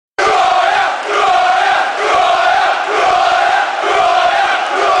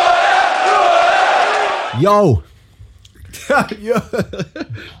Yo. Yo.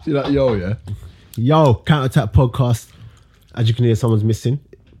 See that yo, yeah? Yo, Counterattack Podcast. As you can hear, someone's missing,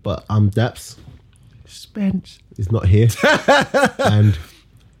 but I'm Daps. Spence is not here. And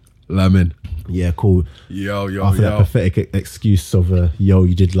Lamin. Yeah, cool. Yo. After that pathetic excuse of yo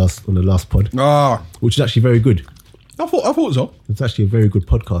you did on the last pod. Which is actually very good. I thought so. It's actually a very good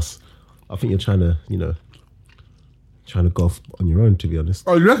podcast. I think you're trying to go off on your own, to be honest.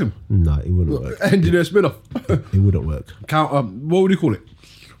 Oh, you reckon? No, it wouldn't work. Engineer spin-off. It wouldn't work. What would you call it?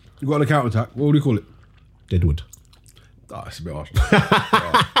 You got a counterattack. What would you call it? Deadwood. It's a bit harsh. Bit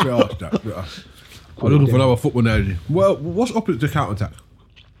harsh. I'm looking for another football analogy. Well, what's opposite to counterattack?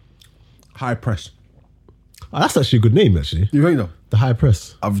 High press. Oh, that's actually a good name, actually. You think so? The high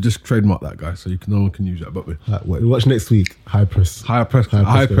press. I've just trademarked that, guy, so no one can use that but me. Watch next week. High press. High press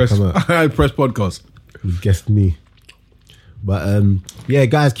podcast. You guessed me. But yeah,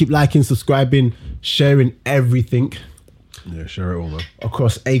 guys, keep liking, subscribing, sharing everything. Yeah, share it all, man.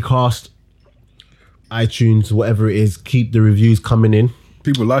 Across Acast, iTunes, whatever it is. Keep the reviews coming in.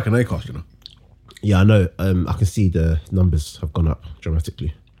 People like an Acast, you know. Yeah, I know. I can see the numbers have gone up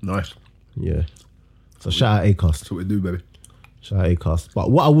dramatically. Nice. Yeah. So shout out Acast. That's what we do, baby. Shout out Acast.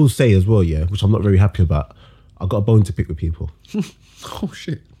 But what I will say as well, yeah, which I'm not very happy about, I got a bone to pick with people. Oh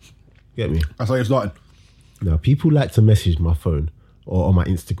shit. Get me? That's how you're starting. Now, people like to message my phone or on my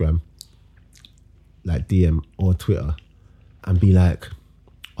Instagram, like DM or Twitter, and be like,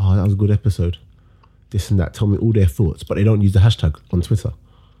 oh, that was a good episode. This and that. Tell me all their thoughts, but they don't use the hashtag on Twitter.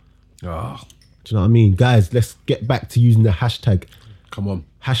 Oh. Do you know what I mean? Guys, let's get back to using the hashtag. Come on.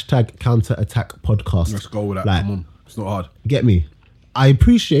 Hashtag Counterattack Podcast. Let's go with that. Like, come on. It's not hard. Get me? I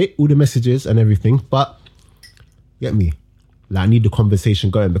appreciate all the messages and everything, but get me? Like, I need the conversation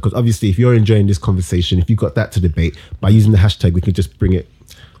going, because obviously if you're enjoying this conversation, if you've got that to debate, by using the hashtag, we can just bring it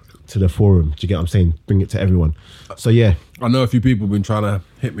to the forum. Do you get what I'm saying? Bring it to everyone. So yeah. I know a few people have been trying to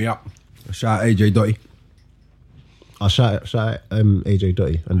hit me up. Shout out AJ Dotty. I'll shout out AJ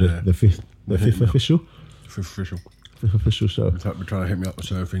Dotty and the fifth official? Fifth official show. They've been trying to hit me up with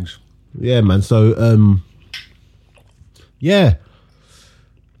certain things. Yeah, man. So, yeah.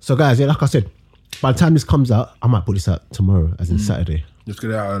 So guys, yeah, like I said, by the time this comes out, I might put this out tomorrow, as in Saturday. Let's get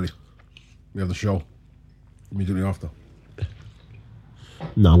it out early. We have the show immediately after.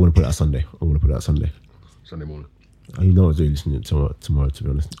 No, I'm going to put it out Sunday. Sunday morning. You know I was really listening tomorrow, to be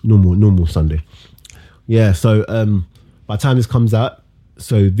honest. Normal Sunday. Yeah, so by the time this comes out,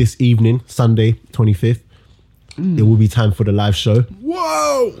 so this evening, Sunday, 25th, it will be time for the live show.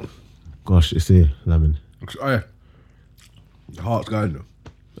 Whoa! Gosh, it's here, Lamin. Oh, yeah. The heart's going though.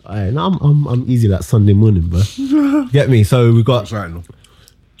 No, I'm easy that Sunday morning, bro. Get me? So we've got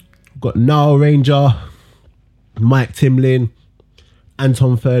Nile Ranger, Mike Timlin,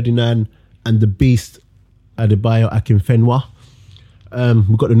 Anton Ferdinand, and the Beast Adebayo Akinfenwa.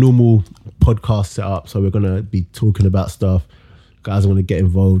 We've got the normal podcast set up, so we're gonna be talking about stuff. Guys want to get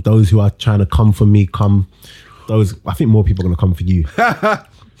involved. Those who are trying to come for me, come. Those, I think more people are gonna come for you.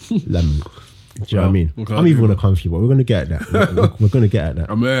 Do you know what I mean? I'm even gonna come for you, but we're gonna get at that. We're gonna get at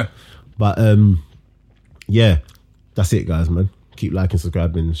that. I'm there. But yeah, that's it, guys, man. Keep liking,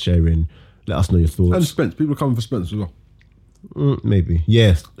 subscribing, sharing. Let us know your thoughts. And Spence, people are coming for Spence as well. Maybe,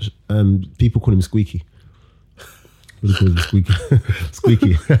 yes. People call him Squeaky. People call him Squeaky.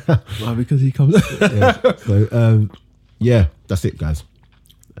 Squeaky. Why? Because he comes. Yeah. So yeah, that's it, guys.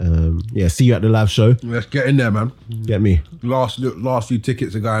 Yeah, see you at the live show. Let's get in there, man. Get me? Last few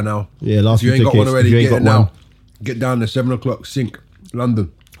tickets are going now. Yeah, last few tickets. If you ain't got one already, get it now. Get down there, 7 o'clock, Sync,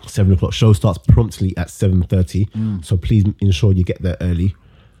 London. 7 o'clock. Show starts promptly at 7:30. So please ensure you get there early.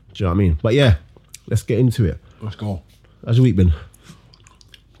 Do you know what I mean? But yeah, let's get into it. Let's go. How's your week been?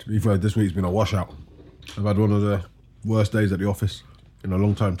 To be fair, this week's been a washout. I've had one of the worst days at the office in a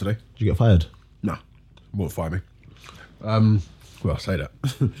long time today. Did you get fired? Nah, won't fire me. Well, I say that.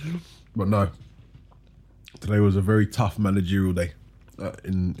 But no. Today was a very tough managerial day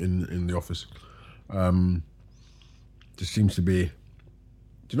in the office. Just seems to be...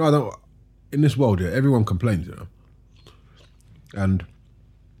 Do you know, in this world, yeah, everyone complains, you know. And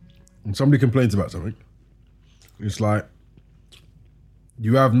when somebody complains about something, it's like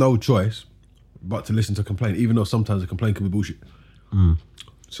you have no choice but to listen to a complaint, even though sometimes a complaint can be bullshit.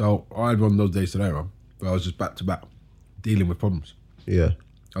 So I had one of those days today, man, where I was just back to back dealing with problems. Yeah.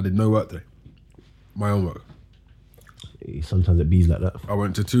 I did no work today. My own work. Sometimes it bees like that. I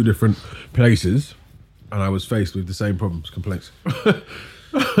went to 2 different places and I was faced with the same problems, complaints.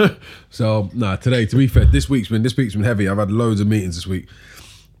 So, today, to be fair, this week's been heavy. I've had loads of meetings this week.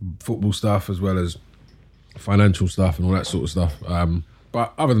 Football stuff as well as financial stuff and all that sort of stuff.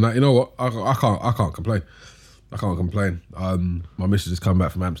 But other than that, you know what? I can't complain. I can't complain. My missus has come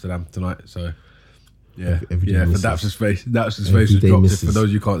back from Amsterdam tonight, so yeah, Everyday yeah. For missus. Daps's face has Everyday dropped. missus. For those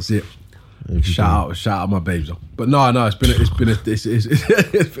of you who can't see it, shout out my babes. Though. But no, it's been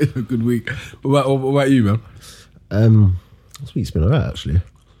a good week. What about you, man? This week's been alright actually.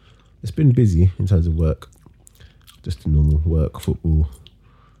 It's been busy in terms of work, just the normal work, football,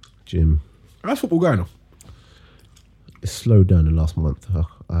 gym. How's football going on? It's slowed down the last month.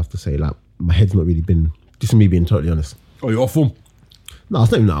 I have to say, like my head's not really been. This is me being totally honest. Oh, you're off form. No,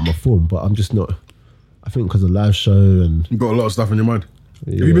 it's not even that I'm off form, but I'm just not. I think because of live show and You've got a lot of stuff in your mind.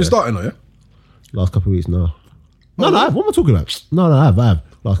 Yeah. Have you been starting though? Yeah. last couple of weeks, no. No, I have. What am I talking about? No, I have.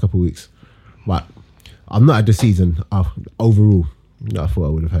 Last couple of weeks. But I'm not at the season overall that I thought I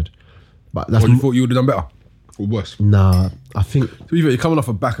would have had. But that's You thought you would have done better or worse? nah. I think To be fair, you're coming off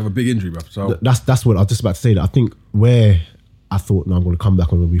the back of a big injury, bro. So that's what I was just about to say. That I think where I thought, no, I'm going to come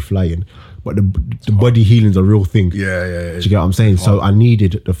back, I'm going to be flying. But the body healing's a real thing. yeah. Do you get what I'm saying? So I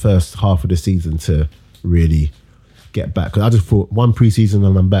needed the first half of the season to really get back. Because I just thought one pre-season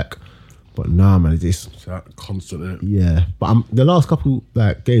and I'm back. But nah, man, it's that constant. Innit? yeah. But the last couple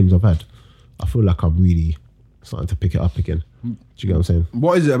like games I've had, I feel like I'm really starting to pick it up again. Do you get what I'm saying?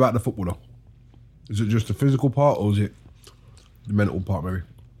 What is it about the football though? Is it just the physical part or is it the mental part, maybe?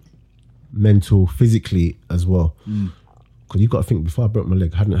 Mental, physically as well. Because you've got to think, before I broke my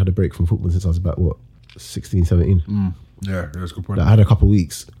leg, I hadn't had a break from football since I was about, 16, 17. Yeah, that's a good point. Like, I had a couple of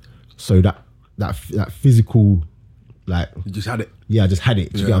weeks. So that physical, like, You just had it. yeah, I just had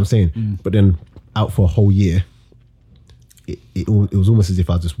it. Do you get Yeah. what I'm saying? But then out for a whole year, it was almost as if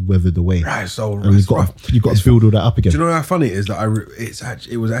I just weathered the way. Right, so And you've got to build all that up again. Do you know how funny it is that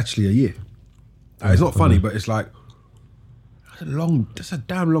it was actually a year? It's not funny, but it's like that's a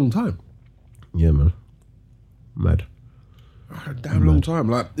damn long time. Yeah, man. Mad. A damn long time.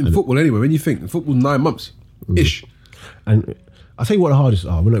 Like in football anyway, when you think football's 9 months ish. And I'll tell you what the hardest.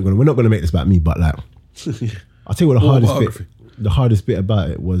 We're not gonna make this about me, but like, I'll tell you what Autobiography. the hardest bit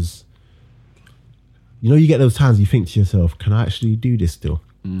about it was, you get those times you think to yourself, can I actually do this still?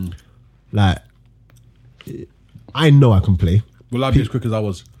 Like, I know I can play. Will I be as quick as I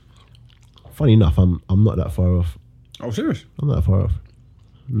was? Funny enough, I'm not that far off. Oh, serious? I'm not that far off.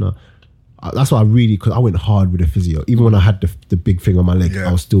 No. That's why because I went hard with the physio. Even when I had the big thing on my leg, Yeah.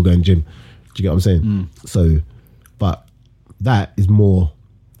 I was still going gym. Do you get what I'm saying? So, but that is more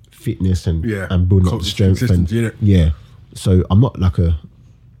fitness and building up the strength. And, Consistency, innit? yeah. So I'm not like a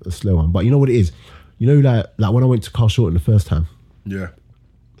slow one. But you know what it is? Like when I went to Carl Shorten the first time, Yeah.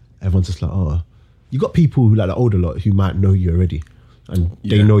 everyone's just like, oh, you got people who like the older lot who might know you already. And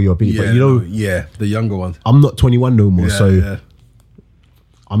they Yeah. know your ability. Yeah, But the younger ones. I'm not 21 no more. Yeah, so yeah.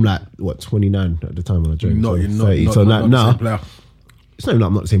 I'm like, 29 at the time when I joined. You're so not 30. not So the now, same player. it's not even like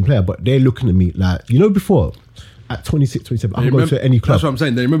I'm not the same player, but they're looking at me like, before, at 26, 27, I can go to any club. That's what I'm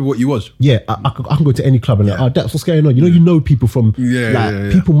saying. They remember what you was. Yeah, I can go to any club and like, Yeah. that's what's going on. You know people from, Yeah.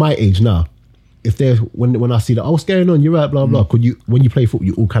 people my age now. If they're, when I see that, what's going on? You're right, blah, blah. Because when you play football,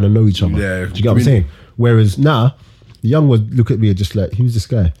 you all kind of know each other. Yeah, Do you get what I'm saying? Whereas now, the young ones look at me and just like, who's this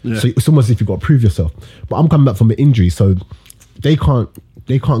guy? Yeah. So it's almost as if you've got to prove yourself. But I'm coming back from an injury, so they can't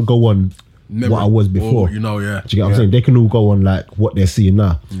go on what I was before. Yeah. Do you get what I'm saying? They can all go on like what they're seeing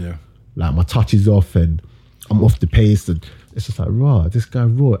now. Yeah. Like my touch is off and I'm off the pace and it's just like raw. This guy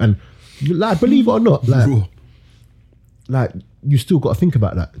raw. And like, believe it or not, Raw. like you still got to think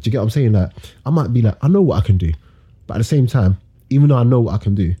about that. Do you get what I'm saying? Like I might be like, I know what I can do, but at the same time, even though I know what I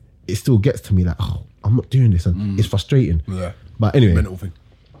can do, it still gets to me like, oh, I'm not doing this, and it's frustrating. Yeah. But anyway, Mental thing.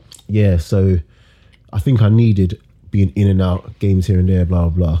 yeah. So I think I needed being in and out, games here and there, blah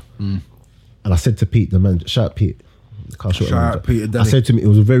blah blah. And I said to Pete, the man, shout out Pete, the Carl Shorten Shout out manager. Peter I Denny. said to him, it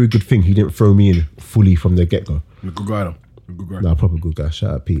was a very good thing he didn't throw me in fully from the get go. You're a good guy though. You're a good guy. No, proper good guy.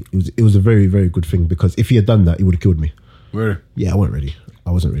 Shout out Pete. It was a very, very good thing because if he had done that, he would have killed me. Really? Yeah, I wasn't ready.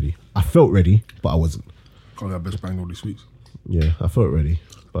 I wasn't ready. I felt ready, but I wasn't. Can't have best bang all these weeks. Yeah, I felt ready.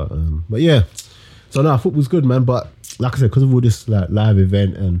 But yeah. So no, football's good, man. But like I said, because of all this like live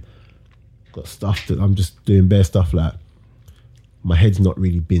event and got stuff that I'm just doing bare stuff, like my head's not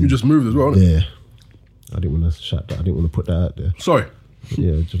really been. You just moved as well, innit? Yeah. I didn't want to shout that. I didn't want to put that out there. Sorry.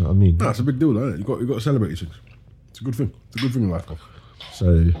 Yeah, do you know what I mean? No, it's a big deal, though, isn't it? You got to celebrate these things. It's a good thing. It's a good thing in life, though.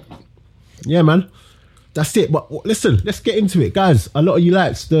 So, yeah, man. That's it. But listen, let's get into it. Guys, a lot of you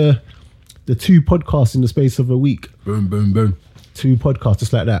likes the 2 podcasts in the space of a week. Boom, boom, boom. 2 podcasts,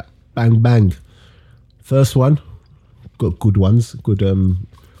 just like that. Bang, bang. First one, got good ones, good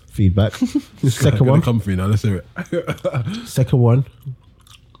feedback. Second one, Come for you now. Let's hear it. second one,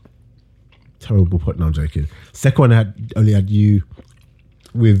 terrible pod. No, I'm joking. Second one, only had you,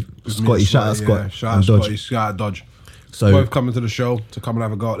 with Scotty. Shout out Scott. Yeah, shout and out Dodge. Scotty. Shout out Dodge. So Both coming to the show to come and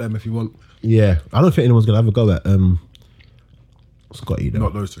have a go at them if you want. yeah, I don't think anyone's gonna have a go at Scotty though.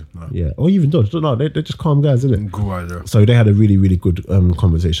 Not those two. No. Yeah, or even Dodge. No, they're just calm guys, isn't it? Good idea. So they had a really, really good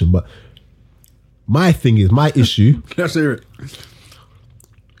conversation. But my thing is, my issue Let's hear it.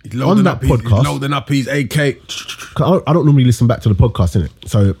 He's on that podcast. He's loading up his AK. 'Cause I don't normally listen back to the podcast, innit?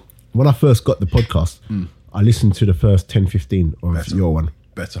 So when I first got the podcast, I listened to the first 10, 15 of Better. your one.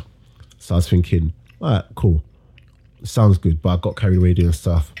 Better. So I was thinking, all right, cool. Sounds good. But I got carried away doing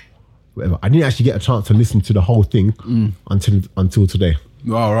stuff. Whatever. I didn't actually get a chance to listen to the whole thing until today.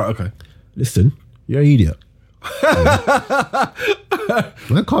 Oh, all right, okay. Listen, you're an idiot.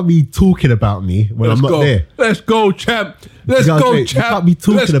 Man can't be talking about me when I'm not there. Let's go, champ. Let's You know what I'm go, saying? champ. You can't be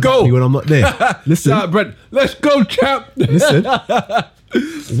talking Let's about go. me when I'm not there. Listen, Shout out, Brent. Let's go, champ. listen.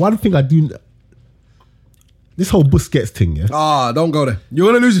 One thing I do, this whole Busquets thing, yeah. Ah, don't go there. You're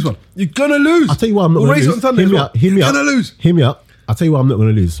gonna lose this one. You're gonna lose. I'll tell you why I'm not We'll going race to it lose. on Sunday. Hear me as well. out. Hear me You're out. gonna lose. Hear me out. I'll tell you why I'm not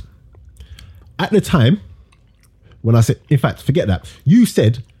going to lose. At the time, when I said, in fact, forget that. You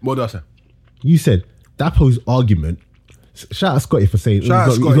said What did I say? Dapo's argument. Shout out Scotty for saying Shout out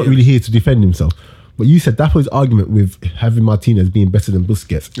he's Scotty, not yeah. really here to defend himself. But you said Dapo's argument with having Martinez being better than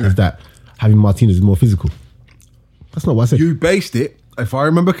Busquets is that having Martinez is more physical. That's not what I said. You based it, if I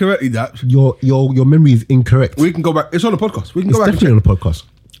remember correctly, that Your memory is incorrect. we can go back. It's on the podcast. We can It's go back and definitely check. on the podcast.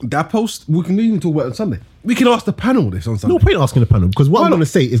 That post, we can even talk about it on Sunday. We can ask the panel this on Sunday. No point asking the panel because what Why I'm not? going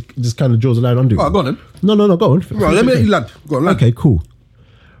to say is just kind of draws a line under it. All right, go on then. No, go on. Right, let me let you land. Go on, land. Okay, cool.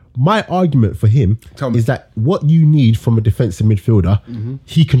 My argument for him Tell me. is that what you need from a defensive midfielder,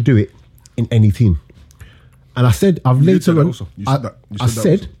 he can do it in any team. And I said, I've did later say that on, also. You said that. You I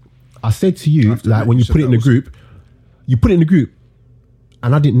said that said, I said to you, have to like admit, when you you said put it in that the group, you put it in the group,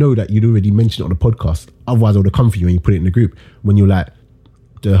 and I didn't know that you'd already mentioned it on the podcast. Otherwise, I would have come for you when you put it in the group when you're like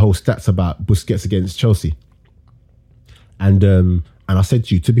the whole stats about Busquets against Chelsea. And I said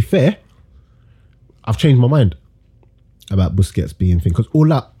to you, to be fair, I've changed my mind about Busquets being thing because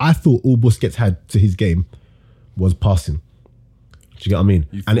I thought all Busquets had to his game was passing. Do you get what I mean?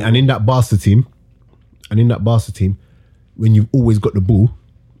 And in that Barca team, when you've always got the ball,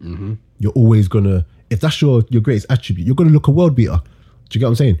 you're always gonna. If that's your greatest attribute, you're gonna look a world beater. Do you get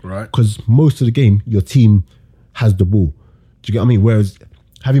what I'm saying? Right. Because most of the game, your team has the ball. Do you get what I mean? Whereas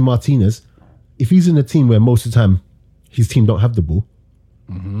having Martinez, if he's in a team where most of the time his team don't have the ball,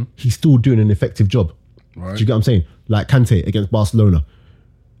 he's still doing an effective job. Right. Do you get what I'm saying? Like Kante against Barcelona.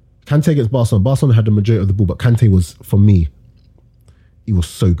 Barcelona had the majority of the ball, but Kante was, for me, he was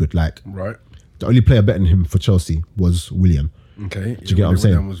so good. Like, Right. the only player better than him for Chelsea was William. Okay. Do you get what I'm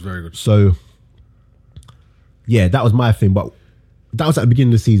saying? That was very good. So, yeah, that was my thing. But that was at the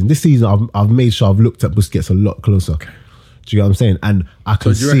beginning of the season. This season, I've made sure I've looked at Busquets a lot closer. Okay. Do you get what I'm saying? And I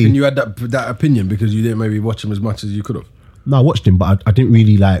can So do you see. reckon you had that opinion because you didn't maybe watch him as much as you could have? No, I watched him, but I didn't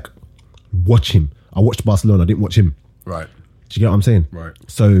really like watch him. I watched Barcelona. I didn't watch him. Right. Do you get what I'm saying? Right.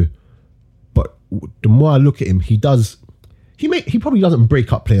 So, but the more I look at him, he probably doesn't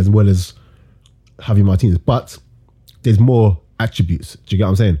break up players as well as Javi Martinez, but there's more attributes. Do you get what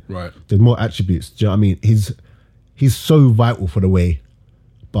I'm saying? Right. There's more attributes. Do you know what I mean? He's so vital for the way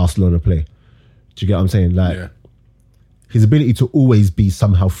Barcelona play. Do you get what I'm saying? Like his ability to always be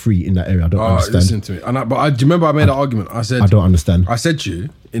somehow free in that area. I don't understand. Listen to me. Do you remember I made that argument? I said I don't understand. I said to you,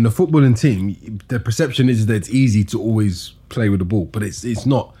 in the footballing team, the perception is that it's easy to always play with the ball, but it's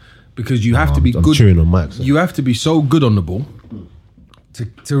not, because you have to be I'm good. cheering on Mike, so. You have to be so good on the ball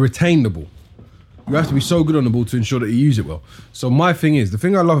to retain the ball. You have to be so good on the ball to ensure that you use it well. So my thing is, the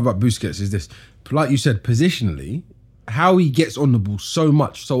thing I love about Busquets is this, like you said, positionally, how he gets on the ball so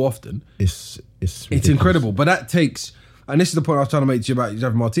much, so often, It's incredible. But that takes, and this is the point I was trying to make to you about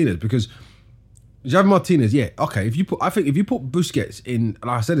Javi Martinez, because Javi Martinez, if you put Busquets in, and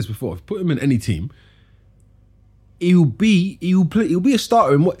I said this before, if you put him in any team, he'll be a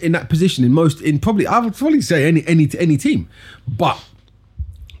starter in that position I would probably say any team. But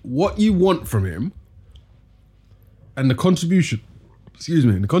what you want from him and the contribution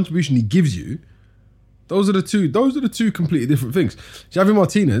he gives you, those are the two completely different things. Javi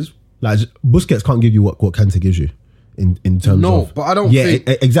Martinez, like Busquets can't give you what Kante gives you in terms of. No, but I don't think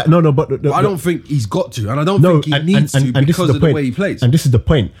exactly. No, but I don't think he's got to, and I don't think he needs to because of the way he plays. And this is the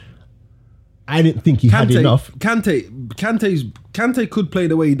point. I didn't think he had enough. Kante could play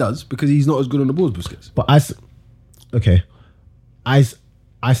the way he does because he's not as good on the ball as Busquets. But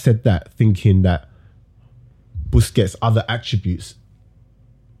I said that thinking that Busquets' other attributes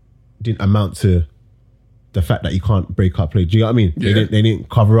didn't amount to the fact that he can't break up play. Do you get what I mean? Yeah. They didn't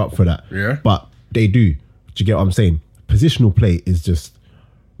cover up for that. Yeah. But they do. Do you get what I'm saying? Positional play is just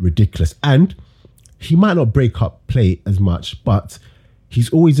ridiculous. And he might not break up play as much, but he's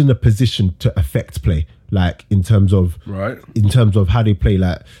always in a position to affect play. Like in terms of how they play.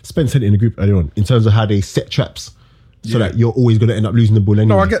 Like Spence said it in the group earlier on. In terms of how they set traps, so that you're always going to end up losing the ball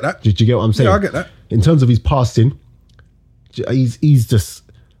anyway. No, I get that. Did you get what I'm saying? Yeah, I get that. In terms of his passing, he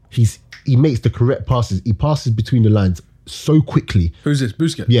makes the correct passes. He passes between the lines so quickly. Who's this?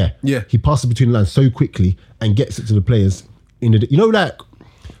 Busquets? Yeah. He passes between the lines so quickly and gets it to the players like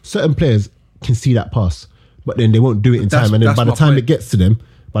certain players can see that pass, but then they won't do it in time. And then by the time it gets to them,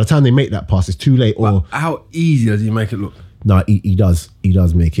 by the time they make that pass, it's too late. Or how easy does he make it look? No, he does. He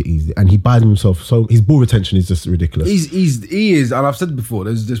does make it easy, and he buys himself. So his ball retention is just ridiculous. He is, and I've said before.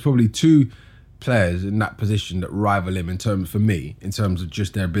 There's probably two players in that position that rival him in terms of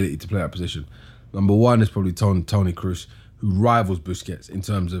just their ability to play that position. Number one is probably Toni Kroos, who rivals Busquets in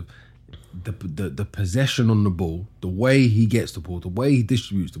terms of the possession on the ball, the way he gets the ball, the way he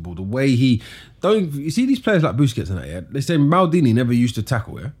distributes the ball, the way you see these players like Busquets and that. Yeah, they say Maldini never used to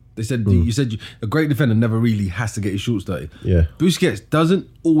tackle. Yeah, they said you said a great defender never really has to get his shorts dirty. Yeah, Busquets doesn't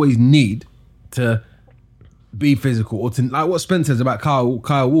always need to be physical or to, like what Spence says about Kyle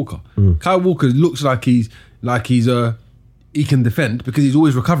Walker. Kyle Walker looks like he can defend because he's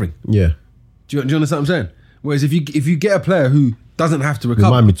always recovering. Yeah, do you understand what I'm saying? Whereas if you get a player who doesn't have to recover,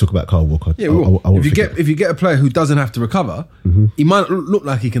 remind me to talk about Kyle Walker. Yeah, if you get a player who doesn't have to recover, he might look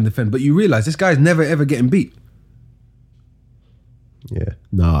like he can defend, but you realise this guy's never ever getting beat. Yeah,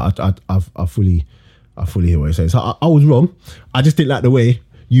 no, I fully hear what you're saying. So I was wrong. I just didn't like the way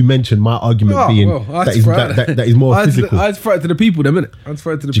you mentioned my argument that he's more physical. I just throw it to the people, then,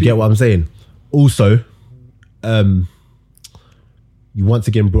 innit? Do you get what I'm saying? Also, you once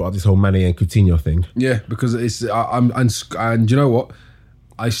again brought up this whole Mane and Coutinho thing. Yeah, because it's and you know what?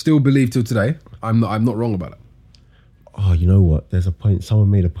 I still believe till today I'm not wrong about it. Oh, you know what? There's a point.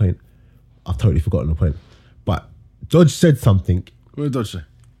 Someone made a point. I've totally forgotten the point. But Dodge said something. What did Dodge say?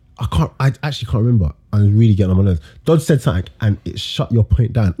 I actually can't remember. I'm really getting on my nerves. Dodge said something and it shut your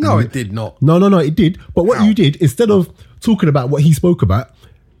point down. No, it did not. No, it did. But what you did, instead of talking about what he spoke about,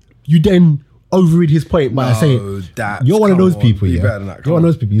 you then overread his point by saying, you're one of those people, yeah? You're one of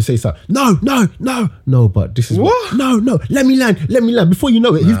those people. You say something. No, but this is what? No, let me land. Before you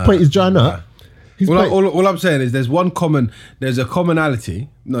know it, his point is drying up. All I'm saying is there's a commonality.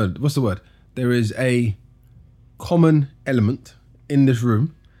 No, what's the word? There is a common element in this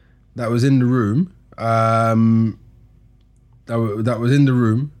room that was in the room that was in the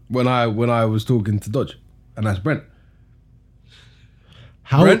room when I was talking to Dodge, and that's Brent.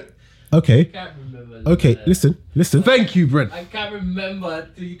 Brent? Okay. I can't remember. Okay, listen. Thank you, Brent. I can't remember.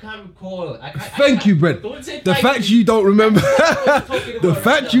 You can't recall. Thank you, Brent. The fact you don't remember, the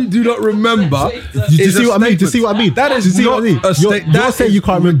fact you do not remember. Do you see what I mean? Do you see what I mean? That is not a statement. You're saying you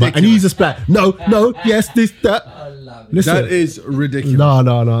can't remember, and he's just like, no, yes, this, that. Listen, that is ridiculous. No.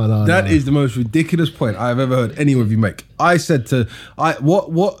 That is the most ridiculous point I've ever heard any of you make. I said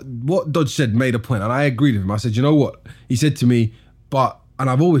what Dodge said made a point, and I agreed with him. I said, you know what? He said to me, and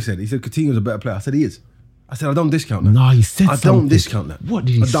I've always said, he said Coutinho's a better player. I said he is. I said I don't discount that. No, he said I don't discount that. What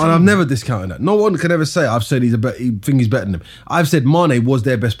did he say? I've never discounted that. No one can ever say I've said he think he's better than him. I've said Mane was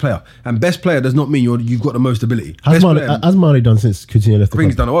their best player, and best player does not mean you've got the most ability. Has Mane done since Coutinho left the club? I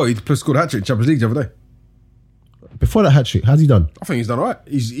think he's done well. He scored a hat-trick in Champions League the other day. Before that hat-trick, how's he done? I think he's done all right.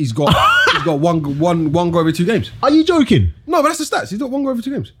 He's got one goal every 2 games. Are you joking? No, but that's the stats. He's got 1 goal every 2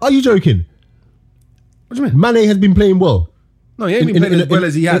 games. Are you joking? What do you mean? Mane has been playing well. No, he ain't been playing as well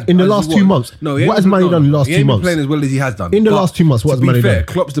as he has. In the last 2 months. No, what has Mane done in the last 2 months? He ain't been playing as well as he has done. In the last 2 months, what has Mane done? To be fair,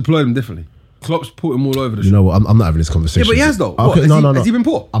 Klopp's deployed him differently. Klopp's put him all over the show. You know what? I'm not having this conversation. Yeah, but he has though. Okay, no. Has he been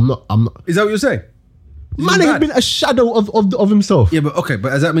poor? I'm not. Is that what you're saying? Mane has been a shadow of himself. Yeah, but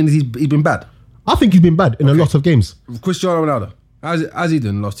does that mean he's been bad? I think he's been bad in a lot of games. Cristiano Ronaldo, how's he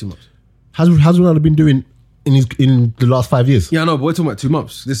doing in the last 2 months? How's Ronaldo been doing in the last 5 years? Yeah, I know, but we're talking about 2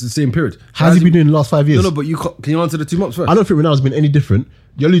 months. This is the same period. How's he been doing in the last 5 years? No, but can you answer the 2 months first? I don't think Ronaldo's been any different.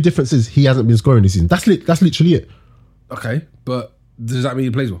 The only difference is he hasn't been scoring this season. That's literally it. Okay, but does that mean he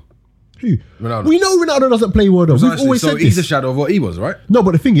plays well? Who? Ronaldo. We know Ronaldo doesn't play well though. We've always said this. He's a shadow of what he was, right? No,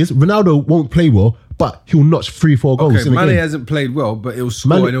 but the thing is, Ronaldo won't play well, but he'll notch 3-4 goals in a game. Mane hasn't played well, but he'll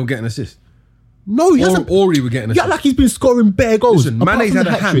score and he'll get an assist. No, he hasn't. Or he would get an assist. Yeah, like he's been scoring bare goals. Listen, Mane's had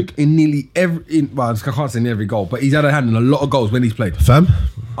a hand in nearly every... I can't say in every goal, but he's had a hand in a lot of goals when he's played. Fam?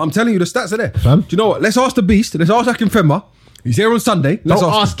 I'm telling you, the stats are there. Fam? Do you know what? Let's ask the beast. Let's ask Akinfenwa. He's here on Sunday. Don't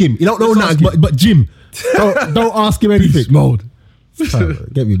ask him. You don't know nothing, but Jim. Don't ask him anything. Beast mode.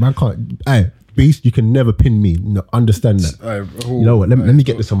 Get me, man. Can't. Hey, Beast, you can never pin me. No, understand that. You know what? Let me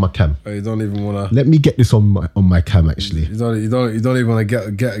get this on my cam. You don't even want to. Let me get this on my cam. Actually, you don't even want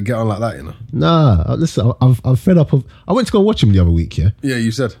to get on like that. You know. Nah, listen. I'm fed up of. I went to go and watch him the other week. Yeah. Yeah,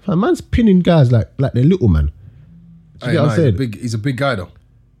 you said. Man, man's pinning guys like they're little man. Do you get what I'm saying? He's a big guy though.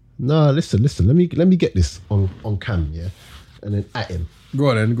 Nah, listen. Let me get this on cam. Yeah, and then at him. Go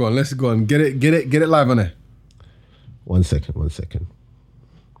on. Let's go on. Get it live on there. One second.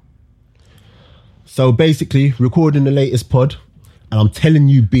 So basically, recording the latest pod, and I'm telling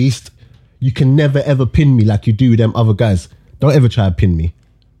you, Beast, you can never ever pin me like you do with them other guys. Don't ever try to pin me.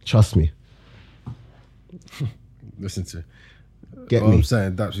 Trust me. Listen to. Get me. I'm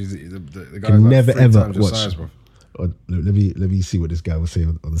saying that's the guy can never ever watch. Size, bro. Let me see what this guy was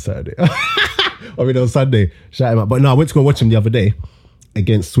saying on Saturday. I mean on Sunday. Shout him out. But no, I went to go watch him the other day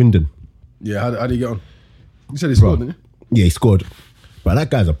against Swindon. Yeah, how did he get on? You said he scored, didn't you? Yeah, he scored. But that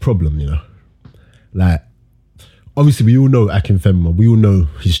guy's a problem, you know. Like, obviously we all know Akinfenwa, we all know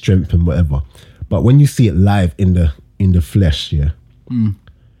his strength and whatever. But when you see it live in the flesh, yeah,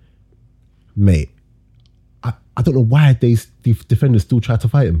 mate, I don't know why these defenders still try to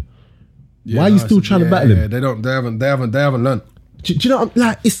fight him. Yeah, why are you still trying to battle him? They haven't learned. Do you know?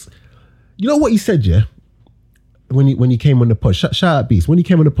 Like, it's, you know what he said, yeah. When he came on the pod, shout out Beast. When he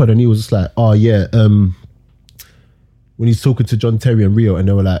came on the pod and he was just like, oh yeah, when he's talking to John Terry and Rio, and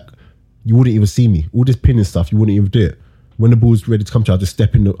they were like, you wouldn't even see me. All this pinning stuff, you wouldn't even do it. When the ball's ready to come to, I'll just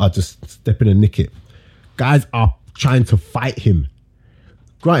step in and nick it. Guys are trying to fight him.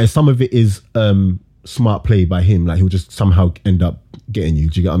 Granted, some of it is smart play by him. Like, he'll just somehow end up getting you.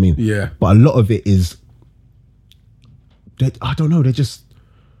 Do you get what I mean? Yeah. But a lot of it is, I don't know. They just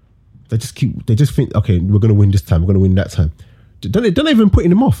think, okay, we're gonna win this time. We're gonna win that time. Don't even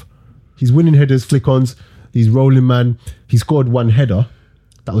putting him off. He's winning headers, flick-ons. He's rolling, man. He scored one header.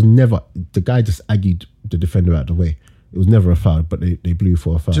 That was never, the guy just aggied the defender out of the way. It was never a foul, but they blew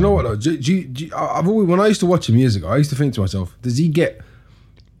for a foul. Do you know what though? I've always, when I used to watch him years ago, I used to think to myself, does he get?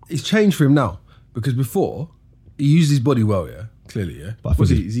 It's changed for him now, because before he used his body well, yeah, clearly, yeah. But What's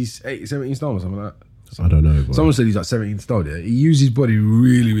he? Is he 17 stone or something like that? I don't know. Bro. Someone said he's like 17 stone. Yeah, he used his body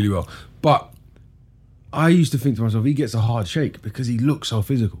really, really well. But I used to think to myself, he gets a hard shake because he looks so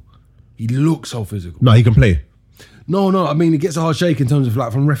physical. No, he can play. No, I mean, he gets a hard shake in terms of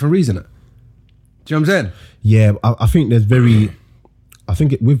like from referees, innit? Do you know what I'm saying? Yeah, I think there's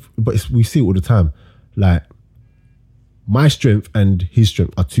we see it all the time. Like, my strength and his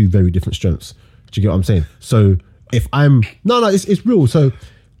strength are two very different strengths. Do you get what I'm saying? So if I'm it's real. So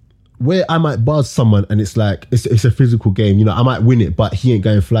where I might buzz someone and it's like it's a physical game, you know, I might win it, but he ain't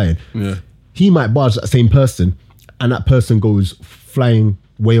going flying. Yeah. He might buzz that same person and that person goes flying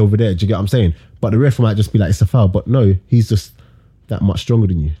way over there. Do you get what I'm saying? But the ref might just be like, it's a foul. But no, he's just that much stronger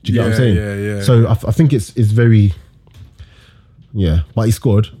than you. Do you get what I'm saying? Yeah. So I think it's very, yeah. But he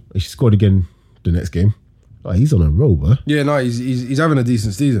scored. He scored again the next game. Oh, he's on a roll, bro. Yeah, no, he's having a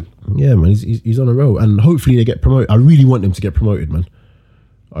decent season. Yeah, man, he's on a roll, and hopefully they get promoted. I really want them to get promoted, man.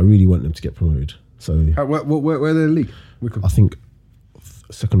 So where are they in the league? I think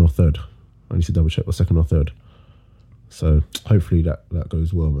second or third. I need to double check, but second or third. So hopefully that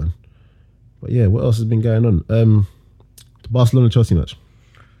goes well, man. But yeah, what else has been going on? The Barcelona-Chelsea match.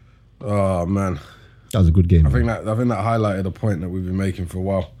 Oh man, that was a good game. I think that highlighted a point that we've been making for a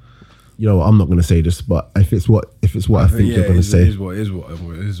while. You know, I'm not going to say this, but if it's what I think you're going to say, it is what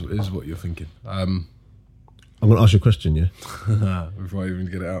you're thinking. I'm going to ask you a question, yeah. Before I even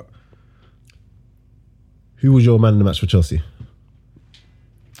get it out, who was your man in the match for Chelsea?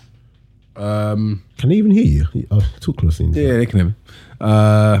 Can they even hear you? Oh, talk closely. Yeah, they can hear me.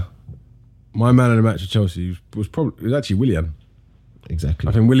 My man in the match for Chelsea was actually Willian. Exactly.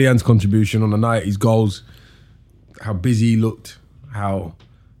 I think Willian's contribution on the night, his goals, how busy he looked, how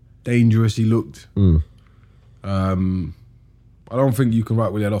dangerous he looked. I don't think you can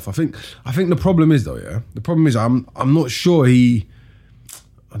write Willian off. I think the problem is though, yeah. The problem is I'm not sure I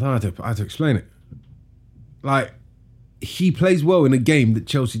don't know how to explain it. Like, he plays well in a game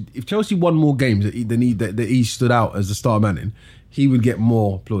that if Chelsea won more games that he stood out as the star man in, he would get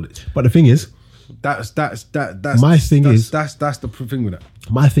more plaudits. But the thing is, that's the thing with that.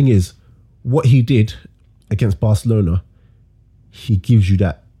 My thing is, what he did against Barcelona, he gives you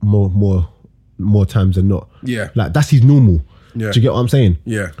that more times than not. Yeah. Like, that's his normal. Yeah. Do you get what I'm saying?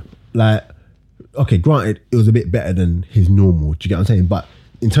 Yeah. Like, okay, granted, it was a bit better than his normal. Do you get what I'm saying? But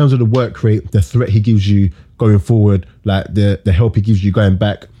in terms of the work rate, the threat he gives you going forward, like the help he gives you going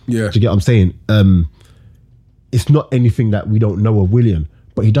back. Yeah. Do you get what I'm saying? It's not anything that we don't know of Willian,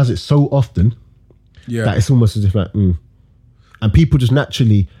 but he does it so often that it's almost as if like, and people just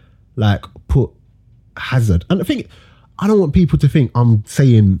naturally like put Hazard. And I think I don't want people to think I'm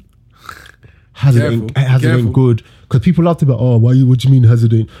saying Hazard ain't good, because people love to be like, oh, what do you mean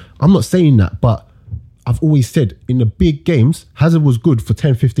Hazard ain't? I'm not saying that, but I've always said in the big games, Hazard was good for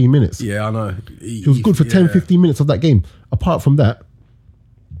 10, 15 minutes. Yeah, I know. He was good for 10, 15 minutes of that game. Apart from that,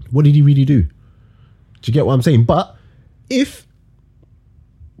 what did he really do? Do you get what I'm saying? But if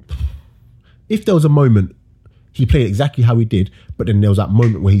there was a moment he played exactly how he did, but then there was that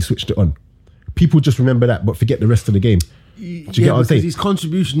moment where he switched it on, people just remember that but forget the rest of the game. Do you get what I'm saying? His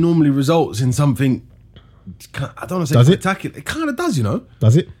contribution normally results in something, I don't want to say spectacular. It kind of does, you know.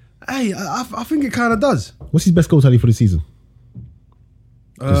 Does it? Hey, I think it kind of does. What's his best goal tally for the season?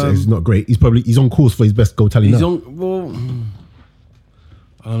 It's not great. He's on course for his best goal tally now. I don't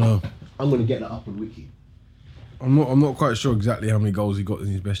know. I'm going to get that up on Wiki. I'm not quite sure exactly how many goals he got in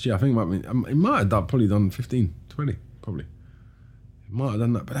his best year. I think he might have probably done 15, 20, probably. He might have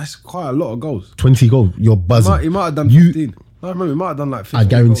done that, but that's quite a lot of goals. 20 goals, you're buzzing. He might have done 15. No, I remember he might have done like 15 I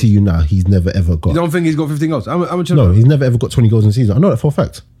guarantee goals. you now, he's never ever got... You don't think he's got 15 goals? How much? No, he's never ever got 20 goals in the season. I know that for a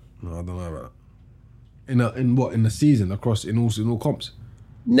fact. No, I don't know about that. In the season, across in all comps?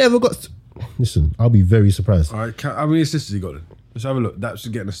 Never got... Listen, I'll be very surprised. All right, how many assists has he got then? Let's have a look. That's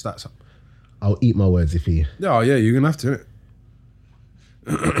getting the stats up. I'll eat my words if he... Yeah, you're going to have to,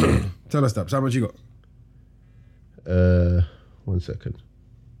 innit? Tell us, Stabs, how much you got? 1 second.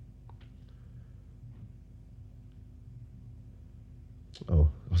 Oh,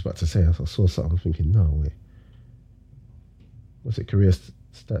 I was about to say, I saw something, I'm thinking, no, wait. What's it, career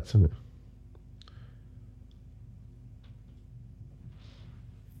stats, isn't it?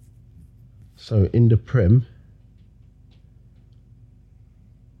 So in the Prem...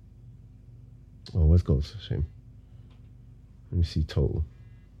 Oh, where's goals? Shame. Let me see total.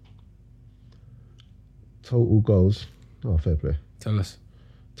 Total goals. Oh, fair play. Tell us.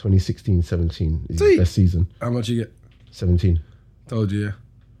 2016-17 is his best season. How much you get? 17. Told you, yeah.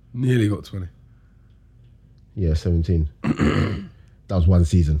 Nearly got 20. Yeah, 17. That was one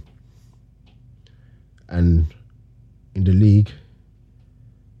season. And in the league,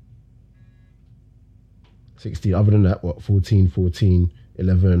 16. Other than that, what? 14,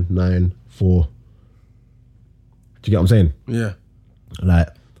 11, 9, 4. Do you get what I'm saying? Yeah. Like,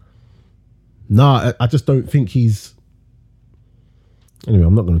 nah, I just don't think he's... Anyway,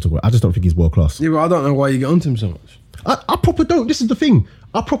 I'm not going to talk about it. I just don't think he's world class. Yeah, but I don't know why you get onto him so much. I proper don't. This is the thing.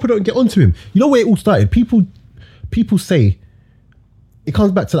 I proper don't get onto him. You know where it all started? People say... It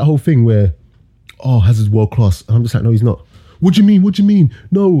comes back to that whole thing where, oh, Hazard's world class. And I'm just like, no, he's not. What do you mean? What do you mean?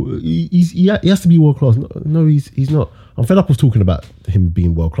 No, he has to be world class. No, he's not. I'm fed up of talking about him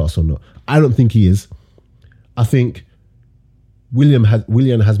being world class or not. I don't think he is. I think Willian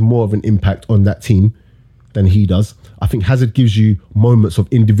has more of an impact on that team than he does. I think Hazard gives you moments of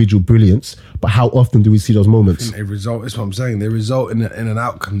individual brilliance, but how often do we see those moments? They result. That's what I'm saying. They result in an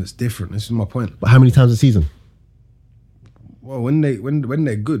outcome that's different. This is my point. But how many times a season? Well, when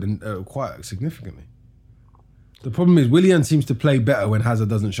they're good and quite significantly. The problem is Willian seems to play better when Hazard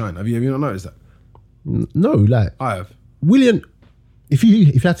doesn't shine. Have you not noticed that? No, like I have. Willian. If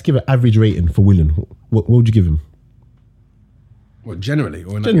you had to give an average rating for Willian, what would you give him? What, generally?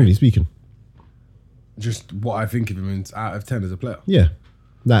 Or Generally speaking. Just what I think of him out of 10 as a player. Yeah.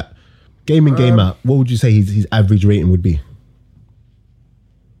 Like, game in, game out, what would you say his average rating would be?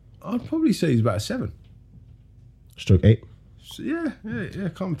 I'd probably say he's about a 7. Stroke 8? So yeah,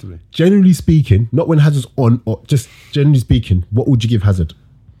 comfortably. Generally speaking, not when Hazard's on, or just generally speaking, what would you give Hazard?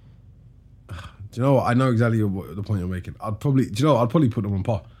 Do you know what? I know exactly the point you're making. I'd probably put them on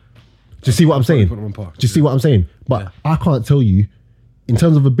par. Do you see what I'm saying? Put them on par. Do you see what I'm saying? But Yeah. I can't tell you, in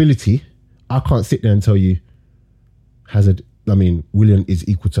terms of ability, I can't sit there and tell you Willian is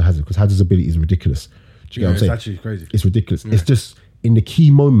equal to Hazard, because Hazard's ability is ridiculous. Do you get what I'm saying? It's actually crazy. It's ridiculous. Yeah. It's just in the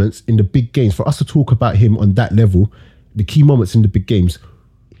key moments, in the big games, for us to talk about him on that level, the key moments in the big games,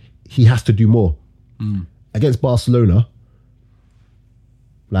 he has to do more. Against Barcelona,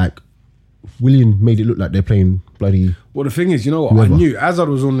 like, Willian made it look like they're playing bloody... Well, the thing is, you know what? whoever. I knew Hazard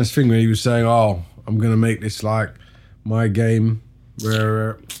was on this thing where he was saying, oh, I'm going to make this like my game.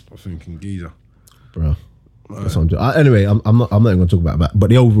 Where I was thinking geezer. Bro. That's what I'm doing. Anyway, I'm not even going to talk about that. But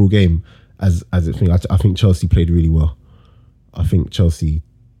the overall game, as it thing, I think Chelsea played really well. I think Chelsea...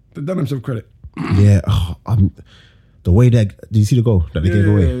 They've done themselves credit. Yeah. The way did you see the goal that they gave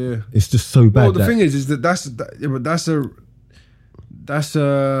away? Yeah. It's just so bad. Well, the thing is that's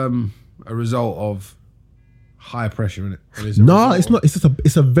a result of high pressure, isn't it? No, it's not. It's just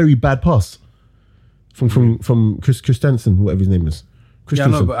it's a very bad pass from Chris Christensen, whatever his name is. Yeah, I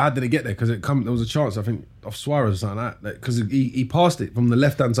know, Christensen. but how did it get there? Because there was a chance, I think, of Suarez or something like that. Because he passed it from the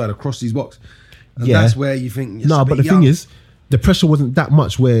left-hand side across his box. And Yeah. that's where you think... No, but the thing is, the pressure wasn't that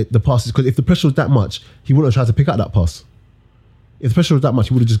much where the pass is. Because if the pressure was that much, he wouldn't have tried to pick out that pass. If the pressure was that much,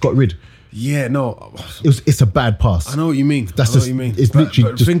 he would have just got rid. Yeah, no. It's a bad pass. I know what you mean. That's I know just- what you mean. it's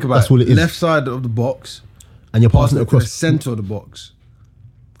literally just- think about that's it. all it is. Left side of the box, And you're passing passing it it across the across. centre of the box.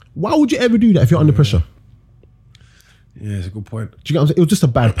 Why would you ever do that if you're under pressure? Yeah, it's a good point. Do you get what I'm saying? It was just a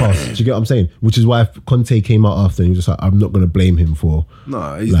bad pass. Do you get what I'm saying? Which is why Conte came out after and he was just like, I'm not going to blame him for. No,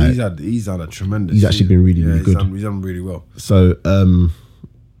 Like, he's had a tremendous. he's actually been really, really he's good. He's done really well. So,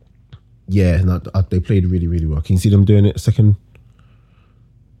 yeah, no, they played really, really well. Can you see them doing it second?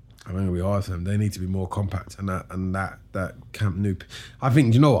 I mean, we asked them. They need to be more compact, and that Camp Nou. I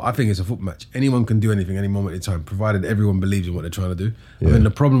think, you know what? I think it's a football match. Anyone can do anything any moment in time, provided everyone believes in what they're trying to do. Yeah. I mean,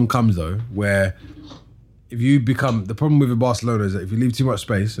 the problem comes though, where if you become the problem with Barcelona is that if you leave too much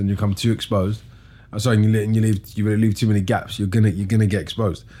space and you become too exposed, you leave too many gaps, you're gonna get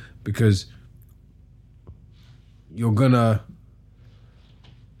exposed because you're gonna.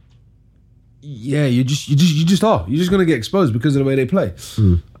 Yeah, you just are. You're just gonna get exposed because of the way they play.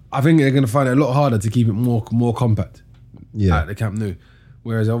 I think they're gonna find it a lot harder to keep it more compact. Yeah. At the Camp Nou,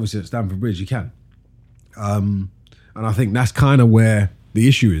 whereas obviously at Stamford Bridge you can. And I think that's kind of where the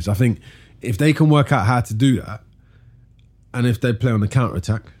issue is. I think if they can work out how to do that, and if they play on the counter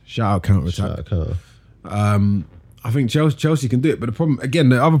attack, shout out counter attack. I think Chelsea can do it. But the problem, again,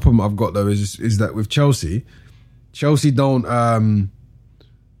 the other problem I've got though is that with Chelsea don't.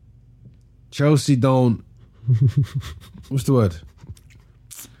 What's the word?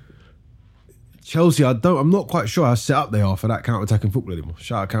 Chelsea, I'm not quite sure how set up they are for that counter-attacking football anymore.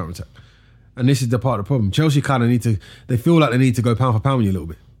 Shout out counter-attack. And this is the part of the problem. Chelsea kind of they feel like they need to go pound for pound with you a little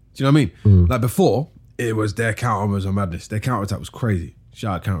bit. Do you know what I mean? Like before, it was their counter was a madness. Their counter-attack was crazy.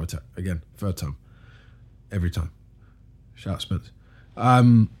 Shout out counter-attack. Again, third time. Every time. Shout out Spence.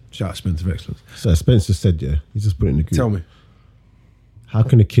 Shout out Spence of Excellence. So Spencer said, yeah, he's just put it in the group. Tell me. How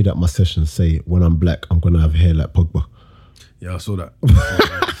can a kid at my session say, when I'm black, I'm going to have hair like Pogba? Yeah, I saw that.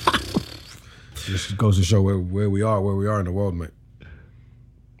 Just goes to show where we are in the world, mate.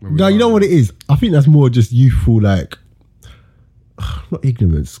 No, you know what it is? I think that's more just youthful, like, not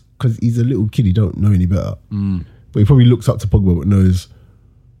ignorance, because he's a little kid, he don't know any better. But he probably looks up to Pogba but knows,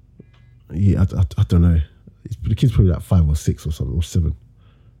 yeah, I don't know. The kid's probably like 5 or 6 or something, or 7.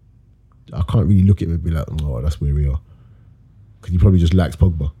 I can't really look at him and be like, oh, that's where we are. Because he probably just likes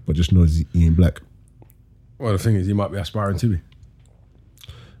Pogba, but just knows he ain't black. Well, the thing is, he might be aspiring to be.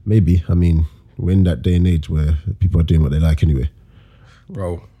 Maybe. I mean, we're in that day and age where people are doing what they like anyway.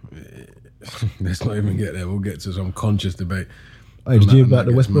 Bro, let's not even get there. We'll get to some conscious debate. Hey, did you hear about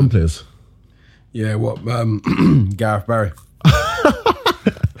the West Brom players? Yeah, what? Gareth Barry.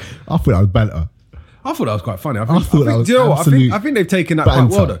 I thought that was banter. I thought that was quite funny. I thought that was do you know what? absolute I think they've taken that quite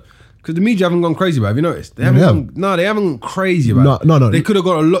well banter. though. Because the media haven't gone crazy about it. Have you noticed? They No, haven't. they They haven't gone crazy about it. No. They could have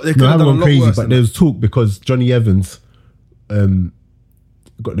got a lot. They could No, I have haven't done a gone lot crazy, worse. but than there that. was talk because Johnny Evans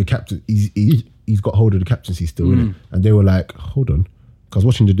got the captain. He's got hold of the captaincy still, innit? And they were like, hold on. Because I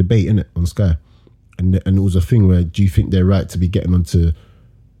was watching the debate, innit, on Sky. And it was a thing where, do you think they're right to be getting onto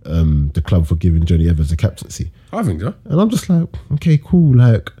the club for giving Johnny Evans the captaincy? I think so. And I'm just like, okay, cool.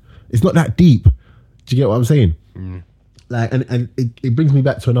 Like, it's not that deep. Do you get what I'm saying? Like, and it brings me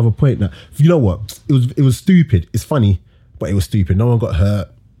back to another point now. You know what? It was stupid. It's funny, but it was stupid. No one got hurt.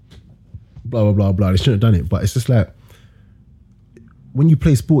 Blah, blah, blah, blah. They shouldn't have done it. But it's just like, when you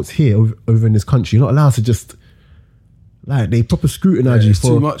play sports here over in this country, you're not allowed to just, like, they proper scrutinise you It's for...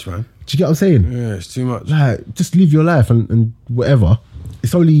 too much, man. Do you get what I'm saying? Yeah, it's too much. Like, just live your life and whatever.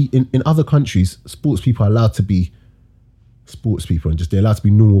 It's only in other countries, sports people are allowed to be sports people and just they're allowed to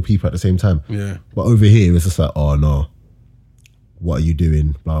be normal people at the same time. Yeah. But over here, it's just like, oh no, what are you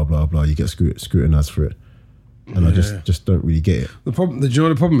doing? Blah blah blah. You get scrutinized for it, and I just don't really get it. The problem, do you know what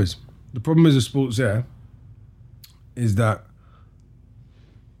the problem is? The problem is with sports there is that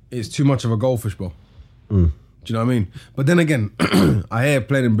it's too much of a goldfish bowl. Do you know what I mean? But then again, I hear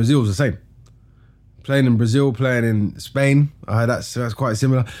playing in Brazil is the same. Playing in Brazil, playing in Spain, I heard that's quite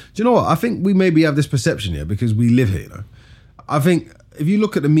similar. Do you know what? I think we maybe have this perception here because we live here, you know. I think if you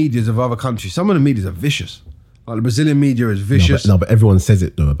look at the medias of other countries, some of the medias are vicious. Like the Brazilian media is vicious. No, but everyone says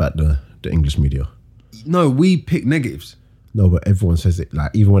it though about the English media. No, we pick negatives. No, but everyone says it.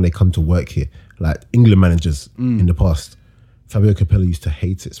 Like, even when they come to work here, like England managers in the past, Fabio Capello used to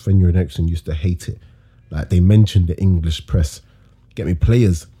hate it. Sven-Göran Eriksson used to hate it. Like, they mentioned the English press. Get me?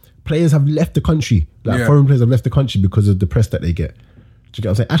 Players have left the country. Like, foreign players have left the country because of the press that they get. Do you get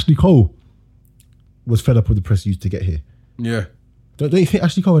what I'm saying? Ashley Cole was fed up with the press he used to get here. Yeah. Don't you think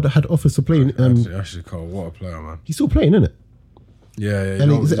Ashley Cole had offers to play? Ashley Cole, what a player, man. He's still playing, isn't it? Yeah.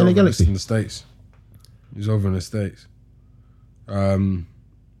 Is it LA Galaxy? In the States. He's over in the States. I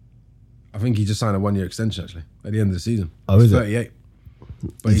think he just signed a 1-year extension actually at the end of the season. Oh, he's is it? 38.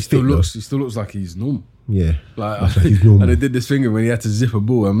 But he still looks like he's normal. Yeah, like he's normal. And they did this thing when he had to zip a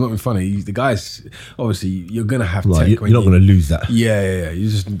ball. I'm not being funny. The guy's obviously you're gonna have like, tech. you're not gonna lose that. Yeah. You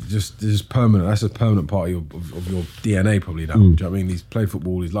just permanent. That's a permanent part of your DNA probably now. Do you know what I mean? He's played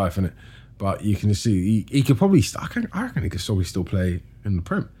football all his life, innit? But you can just see he could probably. I reckon he could probably still play in the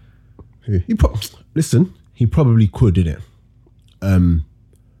Prem. Listen, he probably could, didn't it?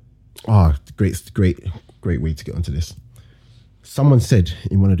 Great way to get onto this. Someone said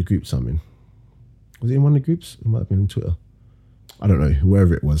in one of the groups something. Was it in one of the groups? It might have been on Twitter. I don't know,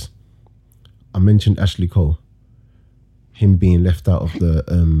 wherever it was. I mentioned Ashley Cole. Him being left out of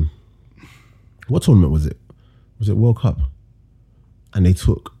the what tournament was it? Was it World Cup? And they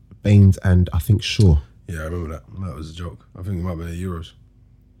took Baines and I think Shaw. Yeah, I remember that. That was a joke. I think it might have been the Euros.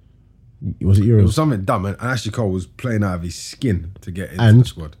 Was it Euros? It was something dumb, and Ashley Cole was playing out of his skin to get into the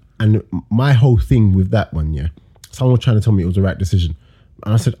squad. And my whole thing with that one, yeah, someone was trying to tell me it was the right decision.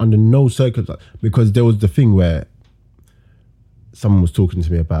 And I said, under no circumstances, because there was the thing where someone was talking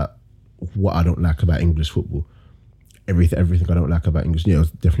to me about what I don't like about English football. Everything I don't like about English. Yeah, it was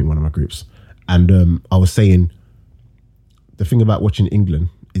definitely one of my groups. And I was saying, the thing about watching England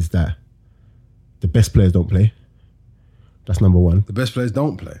is that the best players don't play. That's number one. The best players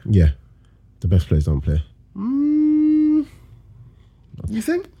don't play? Yeah, the best players don't play. You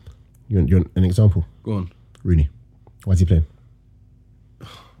think? You want an example? Go on. Rooney. Why is he playing?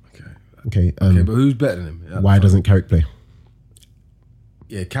 Okay, but who's better than him? Why doesn't Carrick play?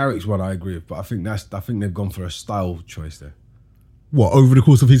 Yeah, Carrick's one I agree with, but I think they've gone for a style choice there. What, over the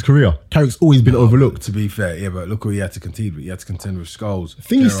course of his career? Carrick's always been overlooked. To be fair, yeah, but look who he had to contend with. He had to contend with Scholes. The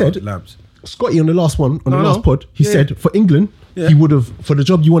thing he said, Lamps. Scotty on the last one, the last pod, he said for England, Yeah. he would have, for the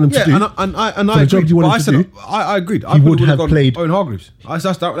job you want him to do. And I for the job agreed. you want But him to do, I agreed. he would have played. Owen Hargreaves.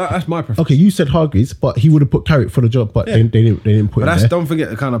 That's my preference. Okay, you said Hargreaves, but he would have put Carrick for the job, but they didn't put But him there. don't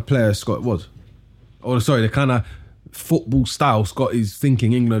forget the kind of player Scott was. Oh, sorry, the kind of football style Scott is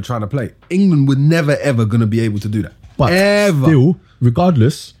thinking England are trying to play. England were never ever going to be able to do that. But ever. still,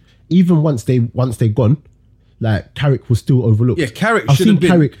 regardless, even once they gone, like Carrick was still overlooked. Yeah, Carrick I've should seen have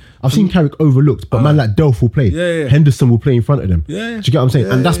been. Carrick. I've seen Carrick overlooked, but man like Delph will play. Yeah. Henderson will play in front of them. Yeah. Do you get what I'm saying?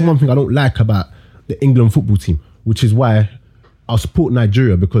 And that's one thing I don't like about the England football team, which is why I'll support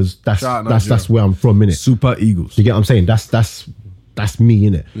Nigeria, because that's where I'm from, innit? Super Eagles. Do you get what I'm saying? That's me,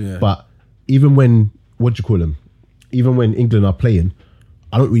 innit? Yeah. But even when even when England are playing,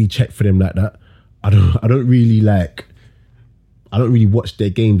 I don't really check for them like that. I don't really watch their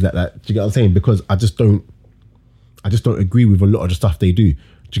games like that. Do you get what I'm saying? Because I just don't agree with a lot of the stuff they do. Do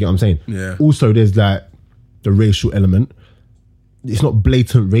you get what I'm saying? Yeah. Also, there's like the racial element. It's not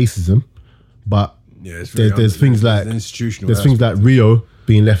blatant racism, but there's things like Rio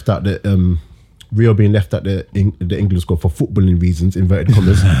being left out the England squad for footballing reasons, inverted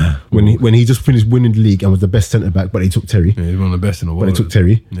commas. when he just finished winning the league and was the best centre back, but they took Terry. Yeah, he's one of the best in the world. But they took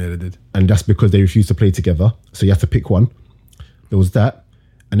Terry. Yeah, they did. And that's because they refused to play together. So you have to pick one. There was that.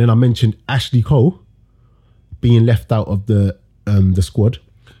 And then I mentioned Ashley Cole being left out of the squad.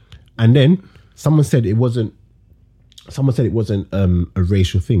 And then someone said it wasn't a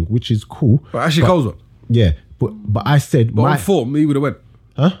racial thing, which is cool. But Ashley Cole's one. Yeah. But I said on form, he would have went.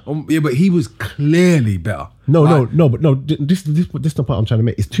 Huh? Yeah, but he was clearly better. No. This is the point I'm trying to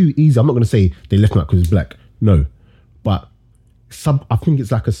make. It's too easy. I'm not going to say they left him out because he's black. No, but I think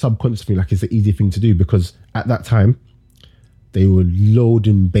it's like a subconscious thing. Like it's an easy thing to do because at that time they were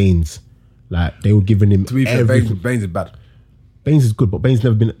loading Baines. Like they were giving him. To be fair, Baines is bad. Baines is good, but he's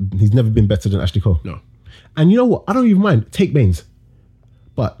never been better than Ashley Cole. No. And you know what? I don't even mind. Take Baines,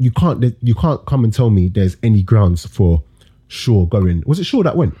 but you can't come and tell me there's any grounds for Shaw going. Was it Shaw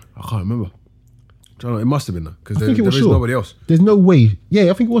that went? I can't remember. It must have been though, because there is nobody else. There's no way.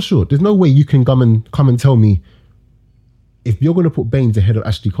 Yeah, I think it was Shaw. There's no way you can come and tell me if you're going to put Baines ahead of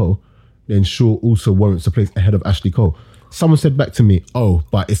Ashley Cole, then Shaw also warrants a place ahead of Ashley Cole. Someone said back to me, "Oh,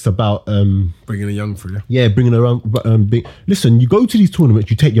 but it's about bringing a young through." Yeah, bringing around. Listen, you go to these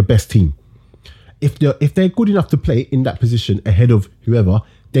tournaments, you take your best team. If they're good enough to play in that position ahead of whoever,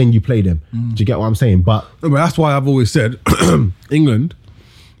 then you play them. Do you get what I'm saying? But that's why I've always said England.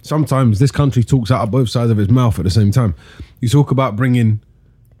 Sometimes this country talks out of both sides of its mouth at the same time. You talk about bringing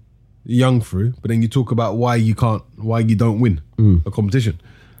young through, but then you talk about why you don't win a competition.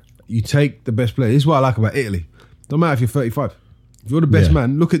 You take the best player. This is what I like about Italy. Don't matter if you're 35. If you're the best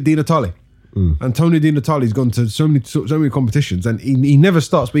man, look at Di Natale. And Tony Di Natale's gone to so many competitions, and he never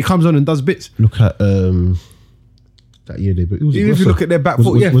starts, but he comes on and does bits. Look at that year they. But it was Even if you look at their back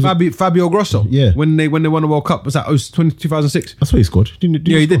foot, Fabio Grosso. Yeah. When they won the World Cup, was that 2006? That's what he scored. Didn't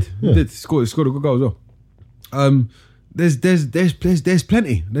Yeah, he score? did. He did. He scored a good goal as well. There's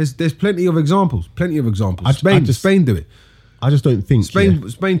plenty. There's plenty of examples. Spain do it. I just don't think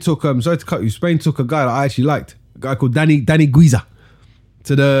Spain took sorry to cut you. Spain took a guy that I actually liked, a guy called Danny Guiza,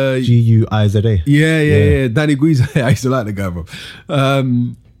 to the Guiza. yeah. Danny Guiza. I used to like the guy, bro.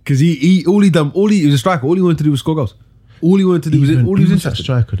 Because he was a striker. All he wanted to do was score goals. All he wanted to do was Who was that interested.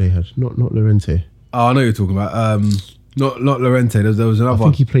 striker they had? Not Lorente. Oh, I know you're talking about. Not Lorente. There was another I one.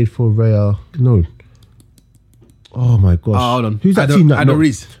 think he played for Real. No. Oh my gosh. Oh, hold on. Who's that team? Adoriz.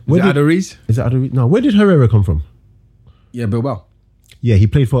 Is it Adoriz? Is it Adoriz? No. Where did Herrera come from? Yeah, Bilbao. Yeah, he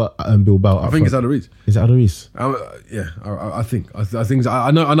played for Bilbao. I think it's Adoriz. Is it Adoriz? Yeah, I think.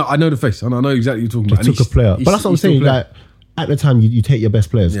 I know the face, and I know exactly what you're talking about. He took a player, but that's what I'm saying. Like at the time, you take your best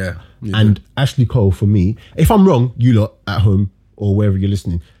players. Yeah. And Ashley Cole, for me, if I'm wrong, you lot at home or wherever you're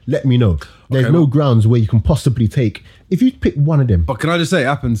listening, let me know. There's no grounds where you can possibly take. If you pick one of them, But can I just say, it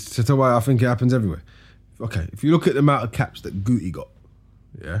happens. To tell why I think it happens everywhere. Okay, if you look at the amount of caps that Guti got,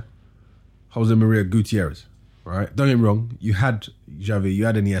 yeah, Jose Maria Gutierrez, right? Don't get me wrong. You had Xavi, you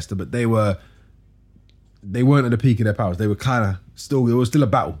had Iniesta, but they weren't at the peak of their powers. They were kind of still. There was still a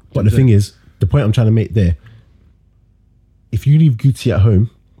battle. but the thing is, the point I'm trying to make there, if you leave Guti at home,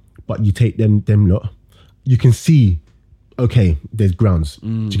 but you take them lot, you can see, okay, there's grounds. Do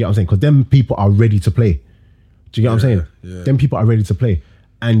you get what I'm saying? Because them people are ready to play. Do you get what I'm saying? Yeah. Them people are ready to play.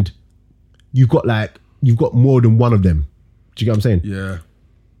 And you've got more than one of them. Do you get what I'm saying? Yeah,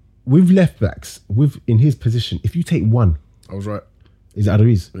 With left backs, in his position, if you take one, I was right. is it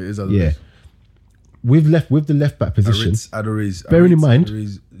Adoriz? It is Adoriz. Yeah. With the left back position, Adoriz. Bearing in mind-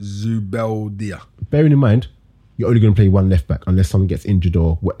 Adoriz Zubeldia. bearing in mind, you're only going to play one left back unless someone gets injured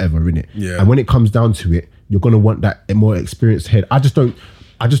or whatever, innit? Yeah. And when it comes down to it, you're going to want that more experienced head. I just don't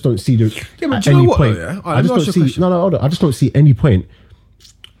see the. Yeah, but at do you know any what, point, though, yeah? Alright, I let just me ask don't you a see. question. No, hold on. I just don't see any point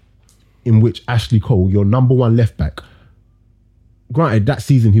in which Ashley Cole, your number one left back. Granted, that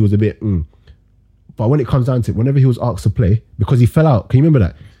season he was a bit. But when it comes down to it, whenever he was asked to play, because he fell out, can you remember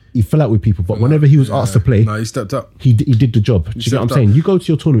that? He fell out with people, but whenever he was asked to play, No, he stepped up. he did the job. Do you get what I'm stepped saying? up. You go to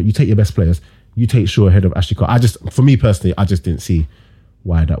your tournament, you take your best players, you take Shaw ahead of Ashley Cole. For me personally, I just didn't see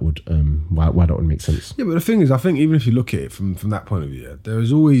why that would why that would make sense. Yeah, but the thing is, I think even if you look at it from that point of view, yeah,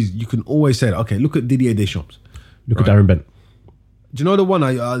 you can always say, okay, look at Didier Deschamps. Look at Darren Bent. Do you know the one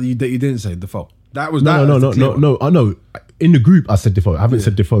that you didn't say, Defoe? That was No. I know. In the group, I said Defoe. I haven't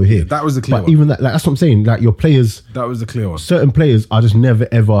said Defoe here. that was the clear But one. even that's what I'm saying. Like your players, That was the clear one. certain players are just never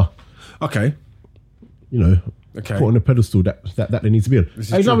ever, Okay. put on a pedestal that they need to be on.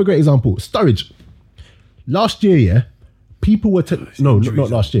 is Another true. great example: Sturridge. Last year, yeah, people were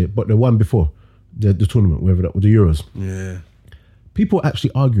not last year, but the one before the tournament, wherever that was, the Euros. Yeah. People were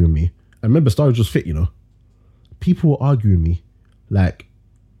actually arguing me. I remember Sturridge was fit, People were arguing me like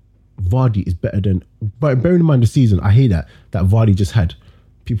Vardy is better than. But bearing in mind the season, I hate that Vardy just had.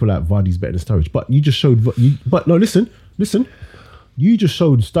 People like Vardy's better than Sturridge, but you just showed. But no, listen. You just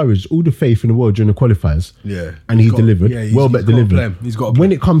showed Sturridge all the faith in the world during the qualifiers. Yeah. and he delivered. he's Well, got bet to delivered. play him. He's got to play.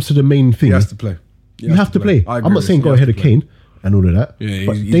 When it comes to the main thing, He has to play. you have to play. I agree I'm not with saying you. go He ahead has of to play. Kane and all of that. Yeah,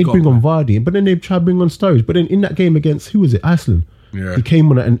 but he's they'd got bring to on Vardy, but then they'd try to bring on Sturridge. But then in that game against who was it? Iceland. Yeah. He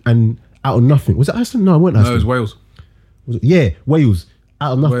came on and out of nothing. Was it Iceland? No, it wasn't No, Iceland. it was Wales. Yeah, Wales.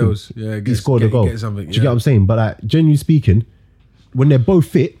 Out of nothing. Wales, yeah, he scored a goal. get something, Do you get what I'm saying? But like, genuinely speaking, when they're both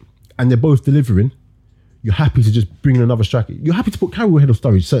fit and they're both delivering, you're happy to just bring in another striker. You're happy to put Carroll ahead of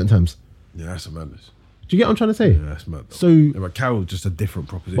Sturridge certain times. Yeah, that's a madness. Do you get what I'm trying to say? Yeah, that's mad. So, Yeah, but Carroll's just a different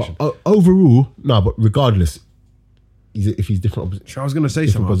proposition. but overall, no. But regardless, if he's different, I was going to say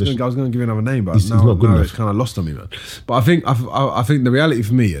different something. I was going to give you another name, but He's now, not good enough. it's kind of lost on me, man. But I think the reality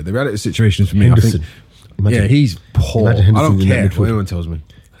for me, the reality of the situation for me, Henderson. I think, he's poor. I Imagine don't Henderson's in that care midfield. what anyone tells me.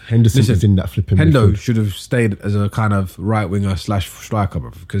 Henderson Listen, is in that flipping Hendo midfield. should have stayed as a kind of right winger / striker,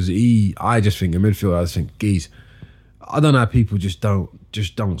 because I just think in midfield, I just think geez, I don't know how people just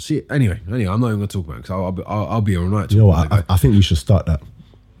don't see it. Anyway, I'm not even going to talk about it because I'll be all right. You know what? I think we should start that.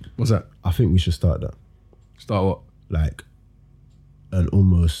 What's that? I think we should start that. Start what? Like, an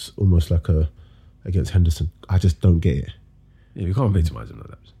almost like a against Henderson. I just don't get it. Yeah, you can't victimise him like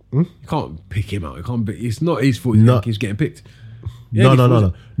that. You can't pick him out. You can't. It's not his fault. He keeps getting picked. Yeah,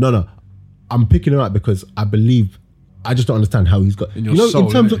 No. I'm picking him out because I believe. I just don't understand how he's got. In your soul,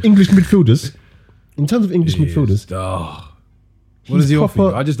 in terms innit? of English midfielders. In terms of English midfielders, What does he offer you?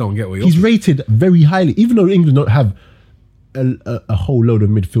 proper- I just don't get what he he's offers. rated very highly. Even though England don't have a whole load of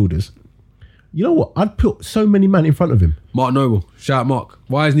midfielders, You know what? I'd put so many men in front of him. Mark Noble, shout out Mark.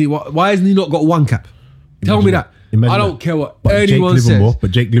 Why hasn't he not got one cap? Tell me that. Imagine I don't that. care what But anyone Jake Livermore, says.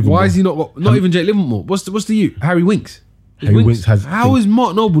 but Jake Livermore. Why has he not got? Not even Jake Livermore. What's the you? Harry Winks. Harry Winks has- How has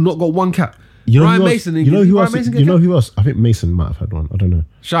Mark Noble not got one cap? You know Ryan who else- Mason. You know who Ryan else? Mason get You know cap? who else? I think Mason might have had one. I don't know.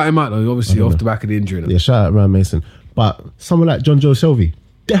 Shout him out though. Obviously don't off know. the back of the injury. Yeah, shout out Ryan Mason. But someone like John Joe Shelby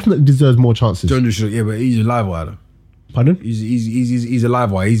definitely deserves more chances. John Joshua, yeah, but he's a live wire though. Pardon? He's a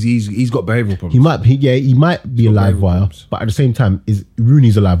live wire. He's got behavioural problems. He might be a live behavioural wire, problems. but at the same time, is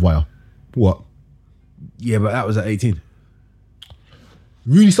Rooney's a live wire? What? Yeah, but that was at 18.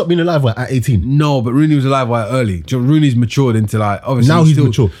 Rooney stopped being a live wire at 18. No, but Rooney was a live wire early. John Rooney's matured into like obviously Now he's still,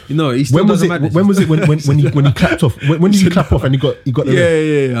 mature. No, he still When was does it? madness. When was it? When he clapped off? When did he clap off and he got the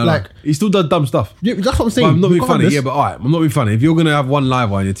Yeah. I know. Like he still does dumb stuff. yeah, that's what I'm But saying. I'm not being funny. Regardless, Yeah, but all right, I'm not being funny. If you're gonna have one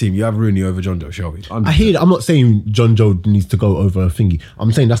live wire in your team, you have Rooney over John Joe Shelby. I hear that. I'm not saying John Joe needs to go over a thingy.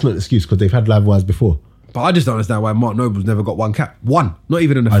 I'm saying that's not an excuse because they've had live wires before. But I just don't understand why Mark Noble's never got one cap. One, not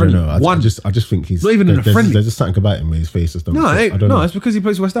even in a I don't friendly. know. One. I just think he's Not even in a there's- friendly. There's just something about him where his face just don't. No, fit. it I ain't, don't no, know. it's because he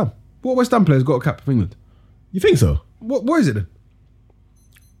plays for West Ham. What West Ham player's got a cap for England? You think so? What is it then?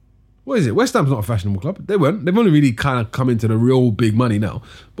 What is it? West Ham's not a fashionable club. They weren't. They've only really kind of come into the real big money now.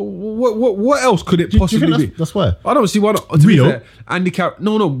 But what else could it Do you possibly think be? that's why? I don't see why not. To be Rio? fair, Andy Carroll.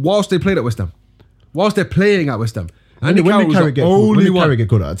 No. Whilst they played at West Ham, whilst they're playing at West Ham, Andy When Carroll did was Carrick the get called? When only did one. Carrick get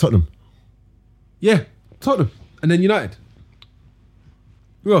called at Tottenham? Yeah, Tottenham, and then United.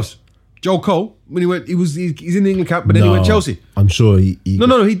 Who else? Joel Cole. When he went, he's in the England camp, but then he went Chelsea. I'm sure he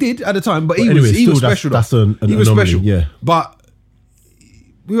No, he did at the time, but he anyway, was still, special. that's though. an He was anomaly, special. yeah. But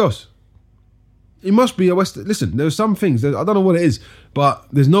who else? It must be a West. Listen, there's some things. I don't know what it is, but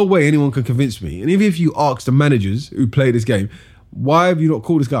there's no way anyone can convince me. And even if you ask the managers who play this game, why have you not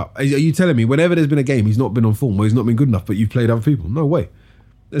called this guy up? Are you telling me whenever there's been a game, he's not been on form or he's not been good enough, but you've played other people? No way.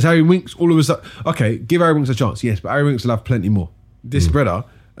 There's Harry Winks all of a sudden. Okay, give Harry Winks a chance, yes, but Harry Winks will have plenty more. This brother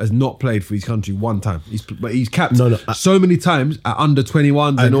has not played for his country one time. But he's capped so many times at under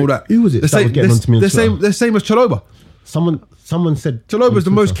 21s and all that. Who was it The that same, was getting onto me on the Twitter? same as Chaloba. Someone said Chaloba's the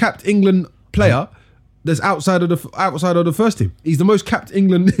on most Twitter- capped England player that's outside of the first team. He's the most capped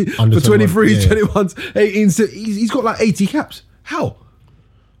England Under for 23s, 21, 21s, 18s. He's got like 80 caps. How?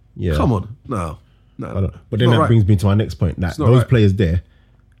 Yeah. Come on. No. I don't, but then Not that right. brings me to my next point. That not those right. players there,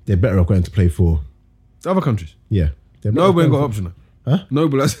 they're better off going to play for. Other countries. Yeah. They're better off Noble ain't going got an for- option. Huh?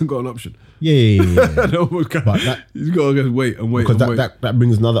 Noble hasn't got an option. Yeah. Noble can, But that- he's got to just wait and wait Because and wait. that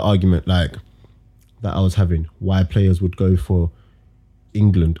brings another argument like that I was having why players would go for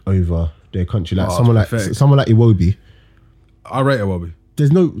England over their country. Like Oh, someone it's like pathetic. someone like Iwobi. I rate Iwobi.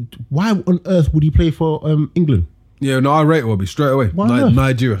 There's no why on earth would he play for England? Yeah, no, I rate Iwobi straight away. Why on earth?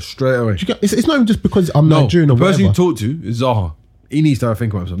 Nigeria, straight away. Do you get- It's not even just because I'm No, Nigerian or the person you whatever. talk to is Zaha. He needs to have a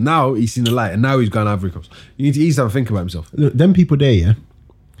think about himself. Now he's seen the light and now he's going to Ivory Coast. He needs to have a think about himself. Look, them people there, yeah,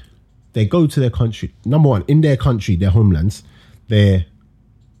 they go to their country. Number one, in their country, their homelands,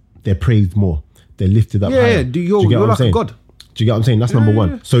 they're praised more. They're lifted up. Yeah, higher. yeah, Do you're you get what I'm like a saying? god. Do you get what I'm saying? That's number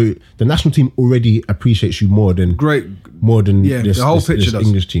one. So the national team already appreciates you more than Great. yeah, the whole picture does.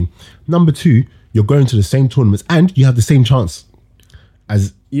 English team. Number two, you're going to the same tournaments and you have the same chance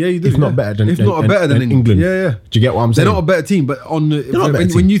as Yeah, you do. if not yeah. better than if not better than England. Yeah, yeah. Do you get what I'm They're saying? not a better team, but on the, not a better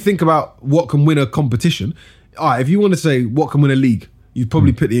when team. you think about what can win a competition, all right, if you want to say what can win a league, you'd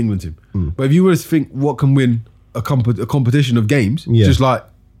probably pick the England team. But if you were to think what can win a competition of games, Yeah. just like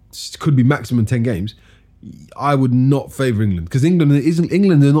could be maximum 10 games, I would not favour England because England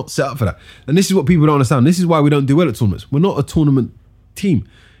are not set up for that. And this is what people don't understand. This is why we don't do well at tournaments. We're not a tournament team.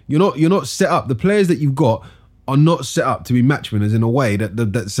 You're not set up. The players that you've got are not set up to be match winners in a way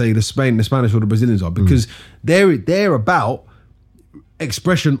that say the Spanish or the Brazilians are, because they're about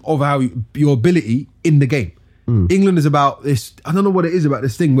expression of how your ability in the game. England is about this. I don't know what it is about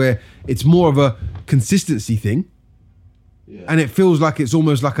this thing where it's more of a consistency thing, and it feels like it's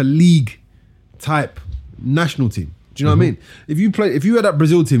almost like a league type national team. Do you know what I mean? If you had that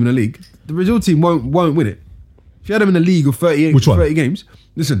Brazil team in a league, the Brazil team won't win it. If you had them in a league of 30 Which one? 30 games,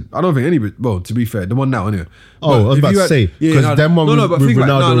 listen, I don't think any. Well, to be fair, the one now anyway. Oh, I was if about you to say, 'cause them one with think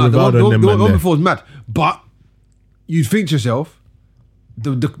about it. Ronaldo, the Rivaldo and them the man one there. before was mad. But you'd think to yourself,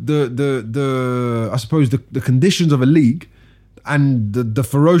 the I suppose the conditions of a league and the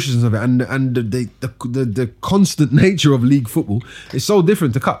ferociousness of it and the constant nature of league football is so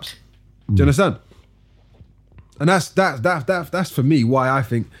different to cups. Do you understand? And that's for me why I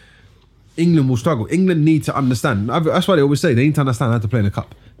think England will struggle. England need to understand. That's why they always say they need to understand how to play in a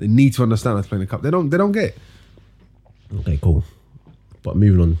cup. They need to understand how to play in a cup. They don't get it. Okay, cool. But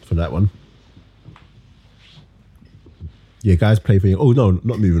moving on from that one. Yeah, guys play for you. Oh, no,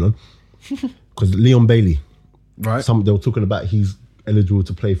 not moving on. because Leon Bailey, Right. they were talking about he's eligible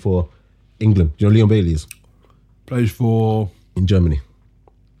to play for England. Do you know who Leon Bailey is? Plays for In Germany.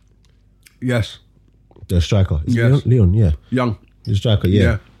 yes, The striker. Is it Yes. Leon, yeah. Young. The striker,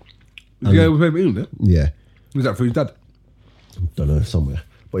 yeah. Yeah, we played for England. Yeah. Was that for his dad? Don't know, somewhere.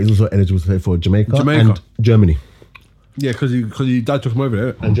 But he's also eligible to play for Jamaica, Jamaica. and Germany. Yeah, because his dad took him over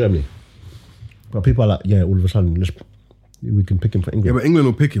there. And Germany. But people are like, yeah, all of a sudden, we can pick him for Yeah, England. but England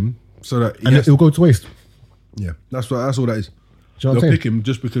will pick him so that And it'll go to waste. yeah, that's all that is. Do you know what I'm They'll saying? pick him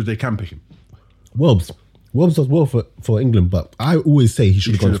just because they can pick him. Welbs does well for England, but I always say he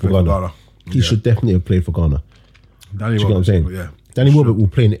should have gone should've for played for Ghana. Ghana. He Yeah. should definitely have played for Ghana. Danny Do you know what I'm saying? Yeah, Danny Welbeck will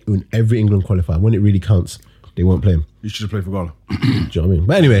play in every England qualifier. When it really counts, they won't play him. you should have played for Ghana. Do you know what I mean?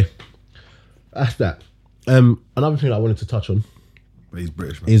 But anyway, that's that. Another thing I wanted to touch on But he's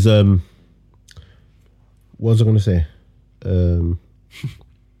British, man. is what was I going to say?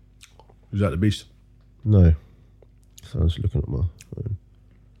 He's at the beast. No. So I was looking at my phone.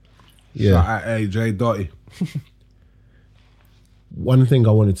 Yeah. Shout out AJ Dotty. One thing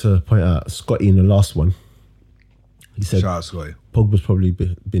I wanted to point out, Scotty in the last one, he said Shout out Scotty. Pogba's probably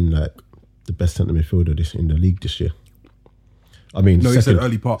been like the best centre midfielder in the league this year. I mean, No, he said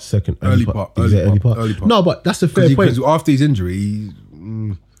early part. Second, Early part. Did he say Early part. No, but that's a fair point. Because after his injury,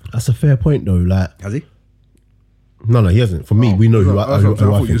 That's a fair point, though. Like, has he? no, he hasn't. For me, we know who I I thought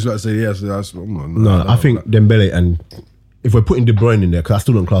think. you was about to say yes. That's, No, I think Dembele, and if we're putting De Bruyne in there, because I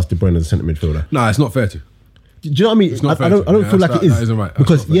still don't class De Bruyne as a centre midfielder. No, it's not fair to. Do you know what I mean? not I fair don't to- yeah, feel like that- it is. that isn't right. That's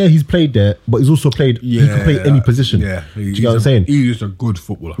Because, not fair. yeah, he's played there, but he's also played, he can play any position. Yeah, Do you know what I'm saying? He's just a good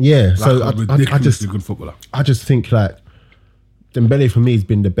footballer. Yeah, Like so a I ridiculously just- good footballer. I just think, like, Dembele for me has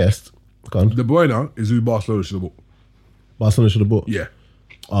been the best. Go on. De Bruyne is who Barcelona should have bought. Barcelona should have bought. Yeah,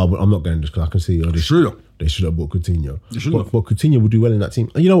 Oh, but I'm not going just because I can see true though. they should have bought Coutinho. They should but, have. but Coutinho will do well in that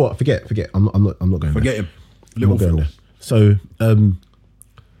team. And you know what? Forget. I'm not going Forget there. him. I'm not going there. So,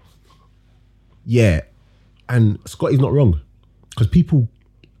 yeah, and Scotty's not wrong because people.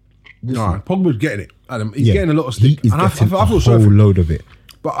 Nah, Pogba's getting it. Adam, he's Yeah, getting a lot of he stick. is And I getting feel a sorry whole for him. load of it.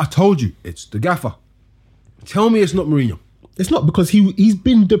 But I told you, it's the gaffer. Tell me it's not Mourinho. It's not because he's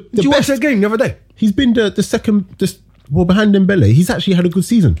been the Did you watch best. that game the other day? He's been the second. Well, behind Dembele, he's actually had a good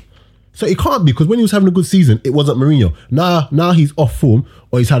season. So it can't be because when he was having a good season, it wasn't Mourinho. Now he's off form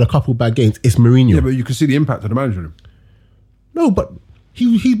or he's had a couple bad games. It's Mourinho. Yeah, but you can see the impact of the manager. in him. No, but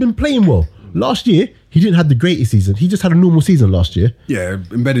he's been playing well. Last year, he didn't have the greatest season. He just had a normal season last year. Yeah,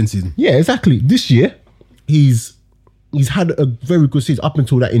 embedding season. Yeah, exactly. This year, he's had a very good season up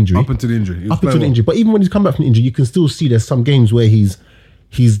until that injury. Up until the injury. He was Up until playing the well. injury. But even when he's come back from the injury, you can still see there's some games where he's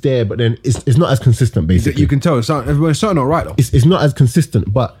there, but then it's not as consistent, basically. You can tell it's something not right though. It's not as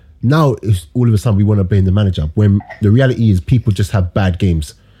consistent, but now it's all of a sudden we want to blame the manager when the reality is people just have bad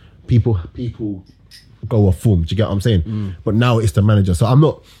games. People go off form. Do you get what I'm saying? But now it's the manager. So I'm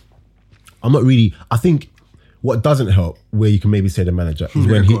not really. I think what doesn't help, where you can maybe say the manager, is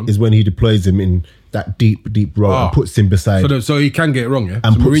go on. when he deploys him in that deep role and puts him beside. So he can get it wrong, yeah?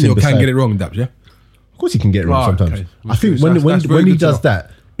 And So puts him Mourinho beside- can get it wrong in Daps, yeah? Of course, he can get it wrong Oh, sometimes. okay. I think That's when very he good to does know.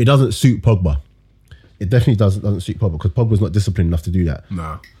 that, it doesn't suit Pogba. It definitely doesn't suit Pogba because Pogba's not disciplined enough to do that.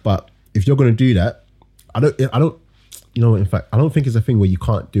 Nah. But if you're going to do that, I don't. You know, in fact, I don't think it's a thing where you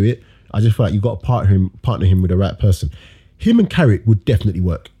can't do it. I just feel like you got to partner him with the right person. Him and Carrick would definitely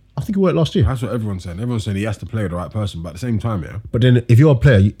work. I think it worked last year. That's what everyone's saying. Everyone's saying he has to play with the right person, but at the same time, yeah. But then if you're a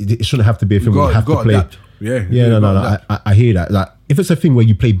player, it shouldn't have to be a thing where you have to play. adapt. Yeah. Yeah, you've no. got to adapt. I hear that. Like, if it's a thing where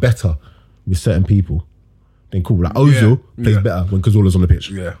you play better with certain people, then cool. Like Ozil plays yeah. better when Cazorla's on the pitch.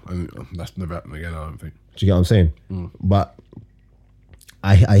 Yeah, and that's never happened again, I don't think. Do you get what I'm saying? But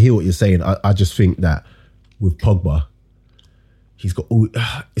I hear what you're saying. I just think that with Pogba, he's got all.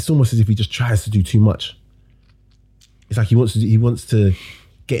 It's almost as if he just tries to do too much. It's like he wants to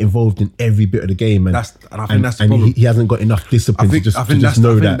get involved in every bit of the game, and I think that's the problem. He hasn't got enough discipline to just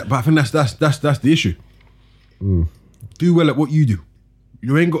know that. But I think that's the issue. Do well at what you do.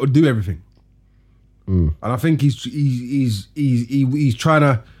 You ain't got to do everything. And I think he's trying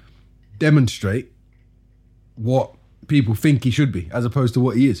to demonstrate what people think he should be, as opposed to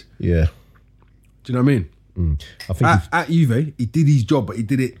what he is. Yeah, Do you know what I mean? I think At Juve, he did his job, but he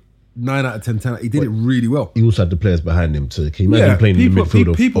did it 9 out of 10. He did it really well. he also had the players behind him too. Can you imagine playing in the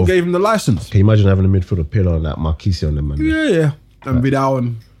midfield? People of, gave him the license. Can you imagine having a midfield of Pirlo and that Marquisio on them, man? Yeah. And Vidal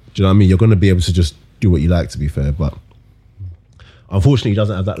and Do you know what I mean? You're going to be able to just do what you like, to be fair. But unfortunately, he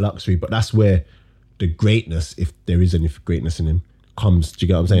doesn't have that luxury. But that's where the greatness, if there is any greatness in him, comes. Do you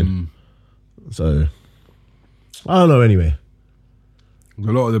get what I'm saying? So, I don't know anyway. a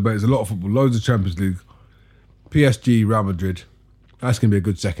lot of debates, a lot of football, loads of Champions League, PSG, Real Madrid. That's going to be a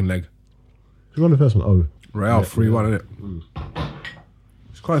good second leg. Who won the first one? Oh, Real 3-1, isn't it?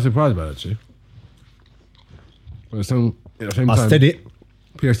 It's quite surprised by that, actually. But at the same I time, said it.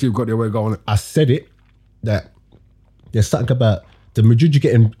 PSG have got their way going. I said it that there's something about the Madrid you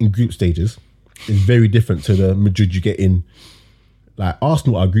get in group stages is very different to the Madrid you get in. Like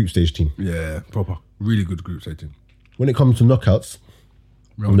Arsenal are a group stage team. Yeah, proper. Really good group stage team. When it comes to knockouts,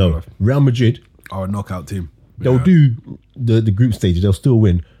 Real Real Madrid, our knockout team. they'll do the group stages, they'll still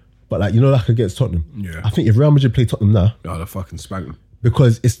win. But like, you know, like against Tottenham. Yeah. I think if Real Madrid play Tottenham now, Oh, they're fucking spank them.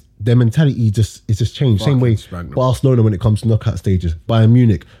 because it's their mentality it's just changed. Same Fucking way spank them. Barcelona when it comes to knockout stages, Bayern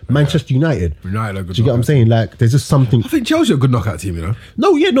Munich, Manchester United. United are good. Do you get what I'm knockout saying? Like, there's just something. I think Chelsea are a good knockout team, you know.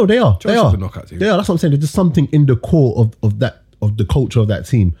 No, they are. Chelsea are a good knockout team. They are. That's what I'm saying. There's just something in the core of the culture of that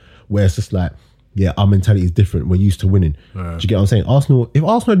team where it's just like, yeah, our mentality is different. We're used to winning. Do you get what I'm saying? If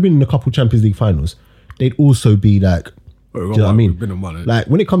Arsenal had been in a couple Champions League finals, they'd also be like, Well, do you know what I mean? We've been in one. Like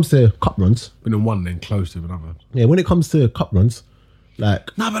when it comes to cup runs, Been in one, then close to another. yeah, when it comes to cup runs,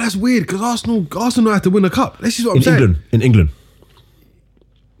 like Nah, but that's weird because Arsenal have to win a cup. This is what I'm in saying. England,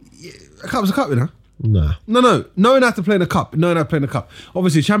 A cup's a cup, you know. nah. No. Knowing how to play in a cup, knowing how to play in a cup.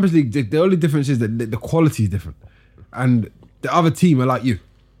 Obviously, Champions League, the only difference is that the quality is different. And the other team are like you.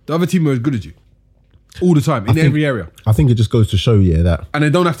 The other team are as good as you. All the time, in every area. I think it just goes to show, yeah, that. And they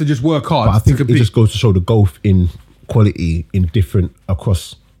don't have to just work hard But I think to it compete. just goes to show the gulf in quality in different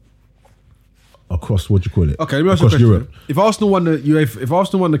across what do you call it? Okay, let me ask you a across question. Europe. If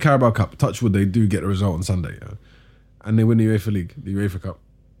Arsenal won the Carabao Cup, touch wood, they do get a result on Sunday, yeah? And they win the UEFA League, the UEFA Cup.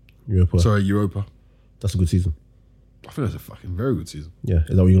 Europa. That's a good season. I think that's a fucking very good season. Yeah,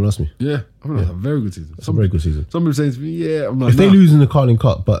 is that what you're gonna ask me? Yeah, I think that's a very good season. It's a very good season. Somebody saying to me, yeah, I'm like, If they lose in the Carling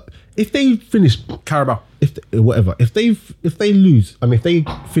Cup, but if they finish, Carabao. if they lose, I mean, if they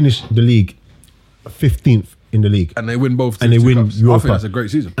finish the league 15th in the league And they win both and they two win cups, I Europa, think that's a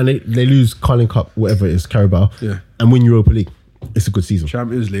great season. and they lose Carling Cup, whatever it is, Carabao, Yeah. and win Europa League, it's a good season.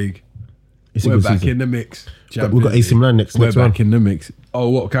 Champions League. It's a We're good back season. in the mix. But we've got AC Milan next We're round. back in the mix. Oh,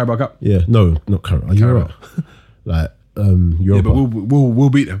 what, Carabao Cup? Yeah, no, not Carabao. Are you Carabao. right? Like Yeah, Europa. but we'll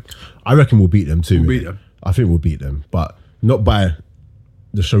beat them. I reckon we'll beat them too. We'll beat them. I think we'll beat them, but not by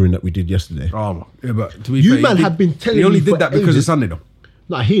the showing that we did yesterday. Oh, yeah, but to be You fair, man he have been telling He only me did for that because of ages. Sunday, though.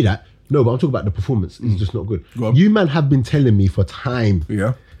 No, I hear that. No, but I'm talking about the performance. It's just not good. Go on. You man have been telling me for time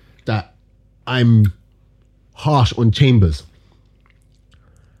Yeah. that I'm harsh on Chambers.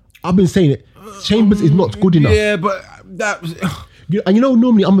 I've been saying it. Chambers is not good enough. Yeah, but that was, And you know,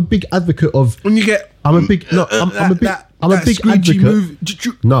 normally I'm a big advocate of. when you get. I'm a big advocate.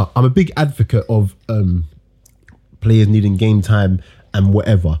 No, I'm a big advocate of players needing game time and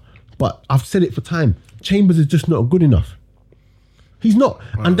whatever. But I've said it for time. Chambers is just not good enough. He's not,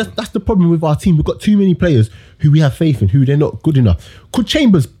 and that's the problem with our team. We've got too many players who we have faith in, who they're not good enough. Could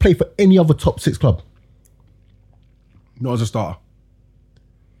Chambers play for any other top 6 club? Not as a starter.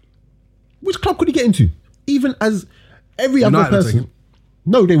 Which club could he get into? Even as every United other would take person. him.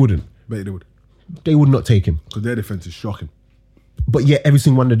 No, they wouldn't. But they would. They would not take him. Because their defence is shocking. But yet, every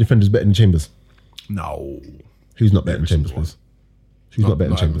single one of the defenders better than Chambers. No. Who's not better than Every Chambers, single please? Who's not better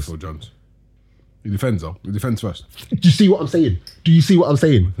than even Chambers? Phil Jones. He defends, though. He defends first. Do you see what I'm saying? Do you see what I'm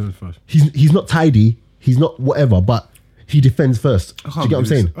saying? Defends first. He's not tidy. He's not whatever, but he defends first. Do you get what I'm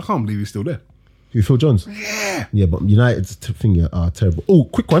saying? I can't believe he's still there. Who, Phil Jones? Yeah. Yeah, but United's thing are terrible. Oh,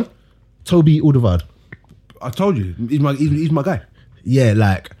 quick one. Toby Alderweireld. I told you. He's my guy. Yeah,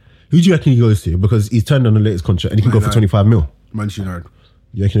 like, who do you reckon he goes to? Because he's turned on the latest contract and he can go for Man 25 mil. Manchester United.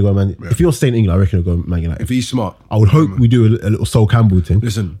 You reckon he'll go Man? If you're staying in England, I reckon he'll go Man United. If he's smart. I would hope we do a little Sol Campbell thing.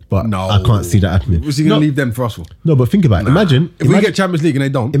 Listen. but no. I can't see that happening. Was he going No, to leave them for us for? No, but think about it. Imagine If we get Champions League and they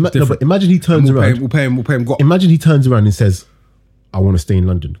don't, it's no, different. but imagine he turns And around. We'll pay him guap. Imagine he turns around and says, "I want to stay in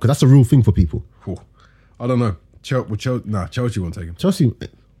London," because that's a real thing for people. Cool. I don't know. Chelsea won't take him. Chelsea.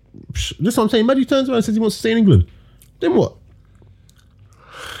 That's what I'm saying. Imagine he turns around and says he wants to stay in England. Then what?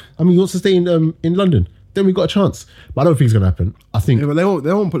 I mean, he wants to stay in London. Then we got a chance. But I don't think it's going to happen. I think Yeah, but they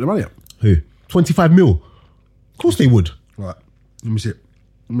won't put the money up. who 25 mil. Of course they would. Right. Let me see it.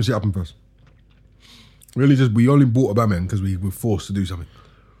 Let me see it happen first. We only bought Aubameyang because we were forced to do something.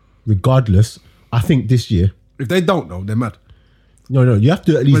 Regardless, I think this year. If they don't, though, they're mad. No, you have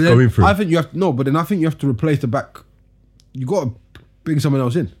to at least But then go in for it. I think you have but then I think you have to replace the back. You got to bring someone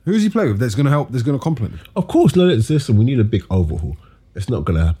else in. Who's he play with? That's going to help. That's going to complement him. Of course, no, listen, we need a big overhaul. It's not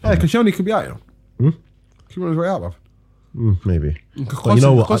going to happen. Hey, Koscielny could be out. You know. Could be on his way out, bruv. Maybe. Because But you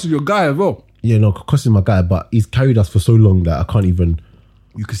know what? Because your guy as well. Yeah, no, Kos is my guy, but he's carried us for so long that I can't even.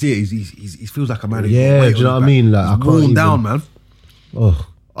 You can see it. He feels like a man. who's Yeah, got weight do you on know his what I back. mean? Like, I He's can't worn even- down, man. Oh,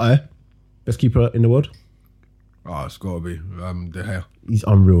 best keeper in the world. Oh, it's got to be De Gea. He's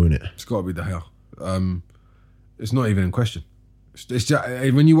unreal in it. It's got to be De Gea. It's not even in question. It's just,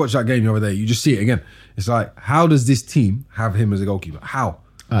 when you watch that game the other day, you just see it again. It's like, how does this team have him as a goalkeeper? How?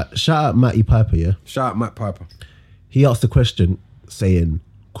 Shout out Matty Piper, yeah? Shout out Matt Piper. He asked a question saying,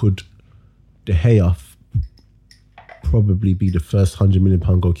 could De Gea probably be the first £100 million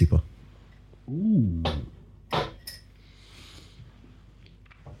goalkeeper? Ooh.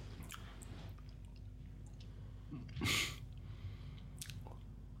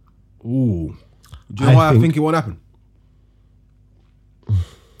 Ooh. Do you know why I think it won't happen?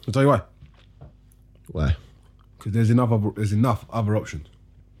 I'll tell you why. Why? Because there's enough other options.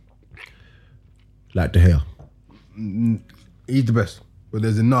 Like De Gea. He's the best, but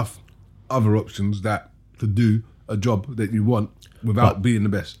there's enough other options that to do a job that you want without being the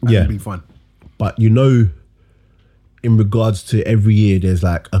best. And being fine. But you know, in regards to every year, there's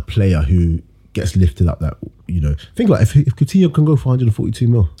like a player who gets lifted up. That, you know, think like if Coutinho can go for 142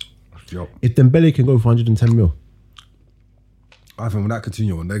 mil, if Dembele can go for 110 mil. I think with that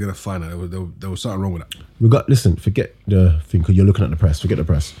Coutinho one, they're gonna find out there was something wrong with that. Listen, forget the thing because you're looking at the press. Forget the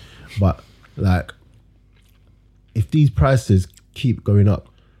press, but like, if these prices keep going up,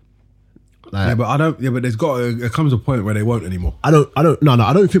 like, but there comes a point where they won't anymore. I don't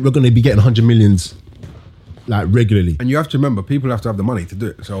think we're going to be getting 100 millions like regularly. And you have to remember, people have to have the money to do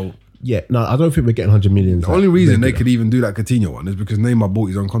it. So yeah, no, I don't think we're getting 100 millions. The only reason they could even do that Coutinho one is because Neymar bought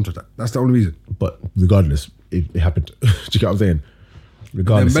his own contract. That's the only reason. But regardless, it happened. Do you get what I'm saying?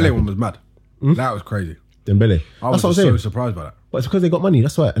 Regardless, Dembele one was mad. That was crazy. Dembele. I was so surprised by that. But it's because they got money.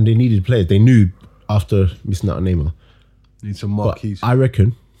 That's why, and they needed players. They knew after missing out on Neymar. Need some marquees. I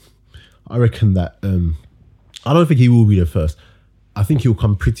reckon that I don't think he will be the first. I think he'll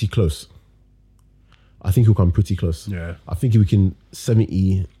come pretty close. Yeah. I think we can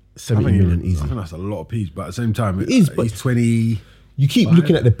 70 million easy. I think that's a lot of P's, but at the same time, it is. But he's 20. You keep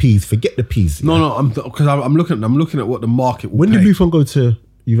looking at the P's. Forget the P's. No, because I'm looking at what the market will When pay. did Buffon go to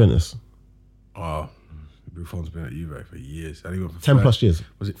Juventus? Oh, Buffon's been at Juve for years. And he went for 10 plus years.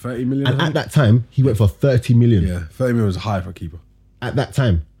 Was it 30 million? And at that time, he went for 30 million. Yeah, 30 million was high for a keeper. At that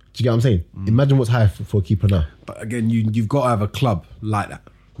time. Do you get what I'm saying? Imagine what's high for a keeper now. But again, you've got to have a club like that,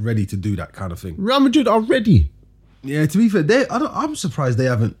 ready to do that kind of thing. Real Madrid are ready. Yeah, to be fair, I'm surprised they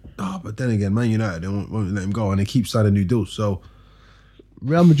haven't. Oh, but then again, Man United, they won't let him go, and they keep signing new deals. So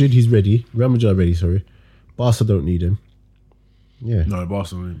Real Madrid, he's ready. Real Madrid are ready, sorry. Barca don't need him. Yeah. No,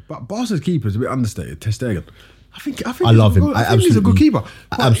 Barca's keeper is a bit understated. Ter Stegen. I think I love him. I think he's a good keeper.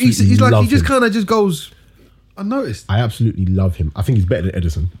 But he's like, he just kind of just goes unnoticed. I absolutely love him. I think he's better than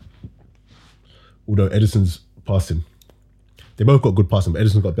Edison. Although Edison's passing. They both got good passing, but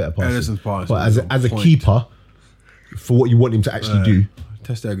Edison's got better passing. Edison's passing. But as a keeper, for what you want him to actually do,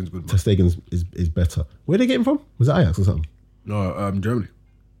 Ter Stegen's good. Ter Stegen's is better. Where they get him from? Was it Ajax or something? No, Germany.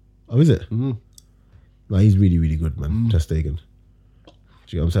 Oh, is it? Mm-hmm. No, he's really, really good, man. Ter Stegen.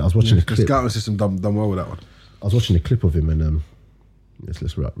 Do you know what I'm saying? I was watching a clip. The scouting system done well with that one. I was watching a clip of him and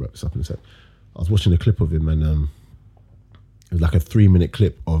let's wrap this up in a sec. I was watching a clip of him and it was like a 3-minute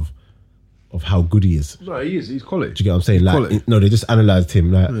clip of how good he is. No, he is. He's quality. Do you get what I'm saying? Like, no, they just analysed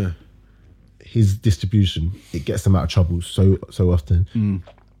him. Like his distribution, it gets them out of trouble so often.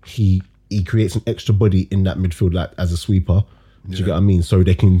 He creates an extra body in that midfield, like as a sweeper. Do you get what I mean? So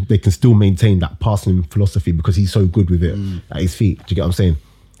they can still maintain that passing philosophy because he's so good with it at his feet. Do you get what I'm saying?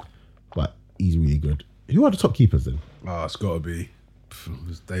 But he's really good. Who are the top keepers then? Oh, it's got to be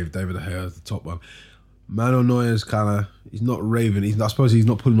David De Gea is the top one. Manuel Neuer's he's not raving. I suppose he's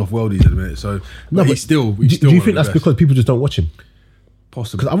not pulling off worldies at the minute. So no, but he's still. Do you think that's because people just don't watch him?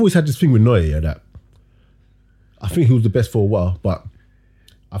 Possibly. Because I've always had this thing with Neuer, that I think he was the best for a while, but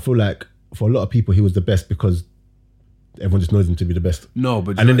I feel like for a lot of people he was the best because everyone just knows him to be the best. No,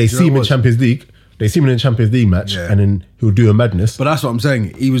 but and then they see him in Champions League. They see him in a Champions League match, and then he'll do a madness. But that's what I'm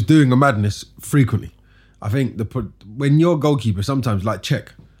saying. He was doing a madness frequently. I think when you're a goalkeeper, sometimes like Cech,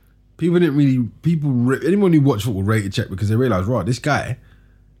 anyone who watch football rated Cech because they realise, right, this guy,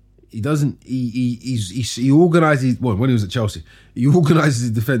 he organises. Well, when he was at Chelsea, he organises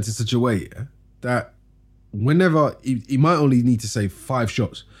his defence in such a way that whenever he might only need to save 5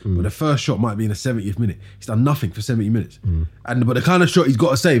 shots, but the first shot might be in the 70th minute. He's done nothing for 70 minutes, but the kind of shot he's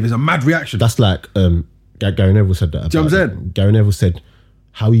got to save is a mad reaction. That's like Gary Neville said that. Do you know what I'm saying? Gary Neville said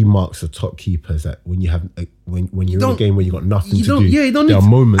how he marks the top keepers that when you have when you're in a game where you got nothing to do. Yeah, you don't there need are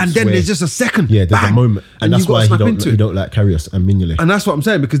moments, and then there's just a second. Yeah, there's bang, a moment, and that's why he don't like Karius and Mignolet. And that's what I'm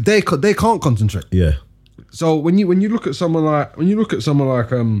saying because they can't concentrate. Yeah. So when you look at someone like Neuer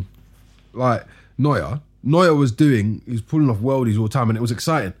was pulling off worldies all the time, and it was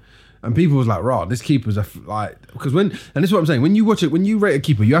exciting. And people was like, "Raw, this keeper's like." Because and this is what I'm saying. When you watch it, when you rate a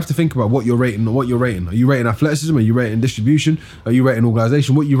keeper, you have to think about what you're rating. Are you rating athleticism? Are you rating distribution? Are you rating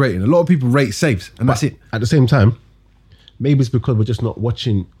organisation? What are you rating? A lot of people rate saves, and that's it. At the same time, maybe it's because we're just not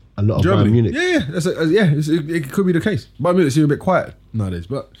watching a lot of Bayern Munich. It could be the case. Bayern Munich seem a bit quiet nowadays,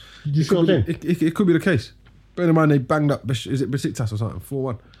 but You see what I'm saying? it could be the case. Bear in mind they banged up. Is it Besiktas or something?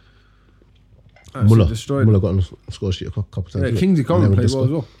 4-1. Muller got on the score sheet a couple times. Yeah, Kingsley Coleman played well as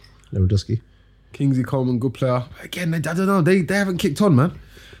well. Lewandowski. Kingsley Coleman, good player. Again, I don't know. They haven't kicked on, man.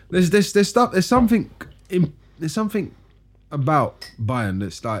 There's stuff. There's something about Bayern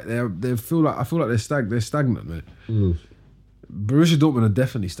that's like I feel like they're stagnant, man. Borussia Dortmund are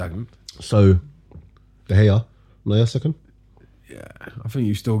definitely stagnant. So, De Gea, Neuer second. Yeah, I think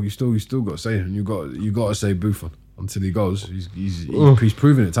you still got to say him. You got to say Buffon until he goes. He's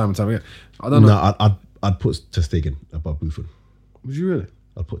proven it time and time again. I don't know. No, I'd put Ter Stegen above Buffon. Would you really?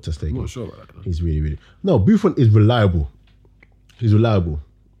 I'd put Ter Stegen. I'm not sure about that. He's really. No, Buffon is reliable. He's reliable,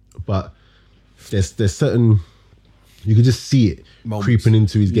 but there's certain you can just see it creeping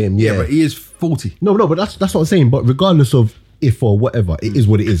into his game. Yeah, but he is 40. No, but that's what I'm saying. But regardless of if or whatever, it is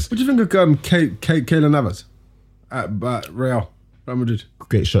what it is. What do you think of Keylor Navas at Real Madrid?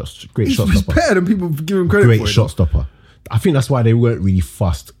 Great shot stopper. He's better than people give him credit for. Great shot stopper. I think that's why they weren't really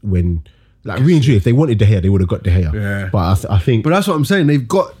fussed when, like, really and truly, if they wanted De Gea, they would have got De Gea. Yeah. But I think. But that's what I'm saying. They've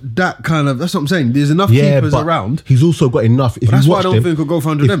got that kind of. That's what I'm saying. There's enough keepers around. He's also got enough. If that's you why watch I don't them, think he'll go for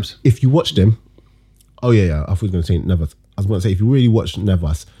 100 M's. If you watch them, oh yeah. I thought he was going to say Navas. I was going to say if you really watch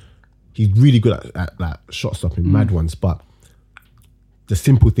Navas, he's really good at like shot stopping, mad ones. But the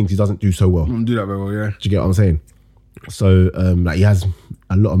simple things he doesn't do so well. Don't do that very well. Yeah. Do you get what I'm saying? So like he has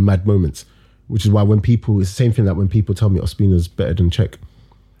a lot of mad moments, which is why when people, it's the same thing that when people tell me Ospina's better than Cech,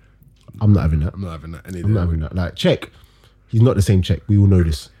 I'm not having that. I'm not having that. I'm not having that. Like Cech, he's not the same Cech. We all know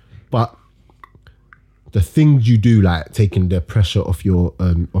this. But the things you do, like taking the pressure off your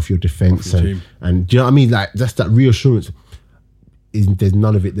defense, and do you know what I mean? Like that's that reassurance. There's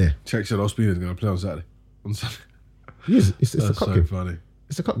none of it there. Cech said Ospina's going to play on Saturday. He is. It's a cup game. Funny.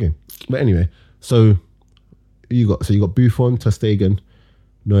 It's a cup game. But anyway, so you got Buffon, Ter Stegen,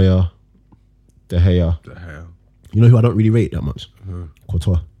 Neuer, De Gea. You know who I don't really rate that much?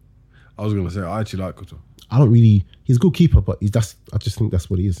 Courtois. I was going to say, I actually like Courtois. I don't really. He's a good keeper, but I just think that's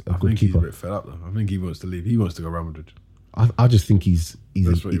what he is. A good keeper. He's a bit fed up though. I think he wants to leave. He wants to go Real Madrid. I just think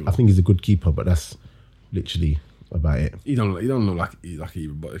I think he's a good keeper, but that's literally about it. He don't look like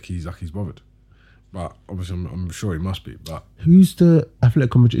he's bothered. But obviously, I'm sure he must be. But who's the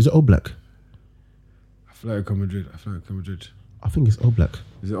Atletico Madrid? Is it Oblak? Atletico Madrid. I think it's Oblak.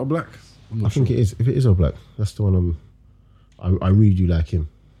 Is it Oblak? I think it is. If it is Oblak, that's the one I really do like him.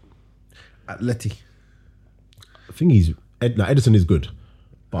 Atleti. I think he's Edison is good,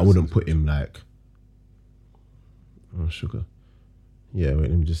 but I wouldn't put him like. Oh, sugar. Yeah, wait.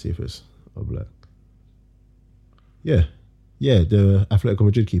 Let me just see if it's Oblak. Yeah, the Atletico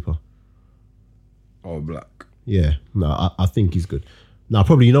Madrid keeper. Oblak. Yeah, no, I think he's good. Now,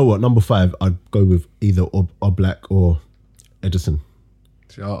 probably, you know what? Number 5, I'd go with either Oblak or Edison.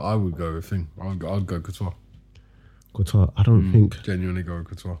 See, I would go with thing. I'd go Courtois. Courtois, I don't think. Genuinely go with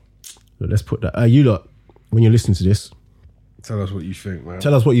Courtois. Let's put that. You lot, when you're listening to this, tell us what you think, man.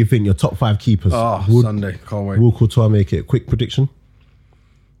 Tell us what you think. Your top 5 keepers. Sunday, can't wait. Will Courtois make it? Quick prediction.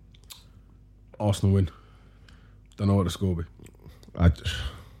 Arsenal win. Don't know what the score will be.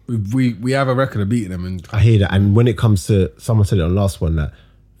 We have a record of beating them, and I hear that. And when it comes to, someone said it on the last one, that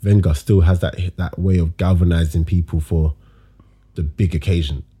Wenger still has that way of galvanizing people for the big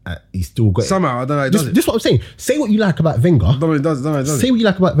occasion. He's still got somehow. I don't know. This is what I'm saying. Say what you like about Wenger. I don't know. It does. Say what you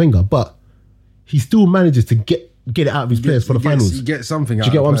like about Wenger, but he still manages to get it out of his players for the finals. You get something. Do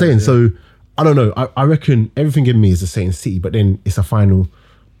you get what I'm saying? Yeah. So I don't know. I reckon everything in me is to say in City, but then it's a final.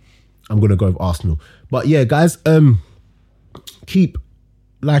 I'm gonna go with Arsenal. But yeah, guys, keep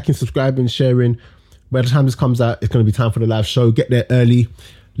liking, subscribing, sharing. By the time this comes out, it's gonna be time for the live show. Get there early.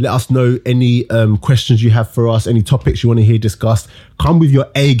 Let us know any questions you have for us, any topics you want to hear discussed. Come with your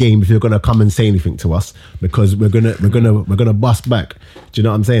A game if you're gonna come and say anything to us, because we're gonna bust back. Do you know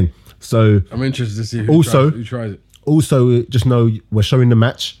what I'm saying? So I'm interested to see who tries it. Also, just know we're showing the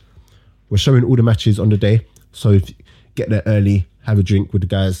match. We're showing all the matches on the day. So if you get there early, have a drink with the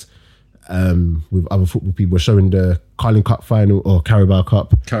guys, with other football people. We're showing the Carling Cup final or Carabao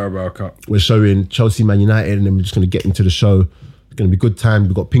Cup. We're showing Chelsea Man United, and then we're just gonna get into the show. It's going to be a good time.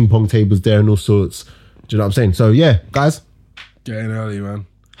 We've got ping pong tables there and all sorts. Do you know what I'm saying? So, yeah, guys. Get in early, man.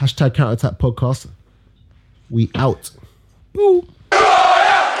 #CounterAttack Podcast. We out. Boo.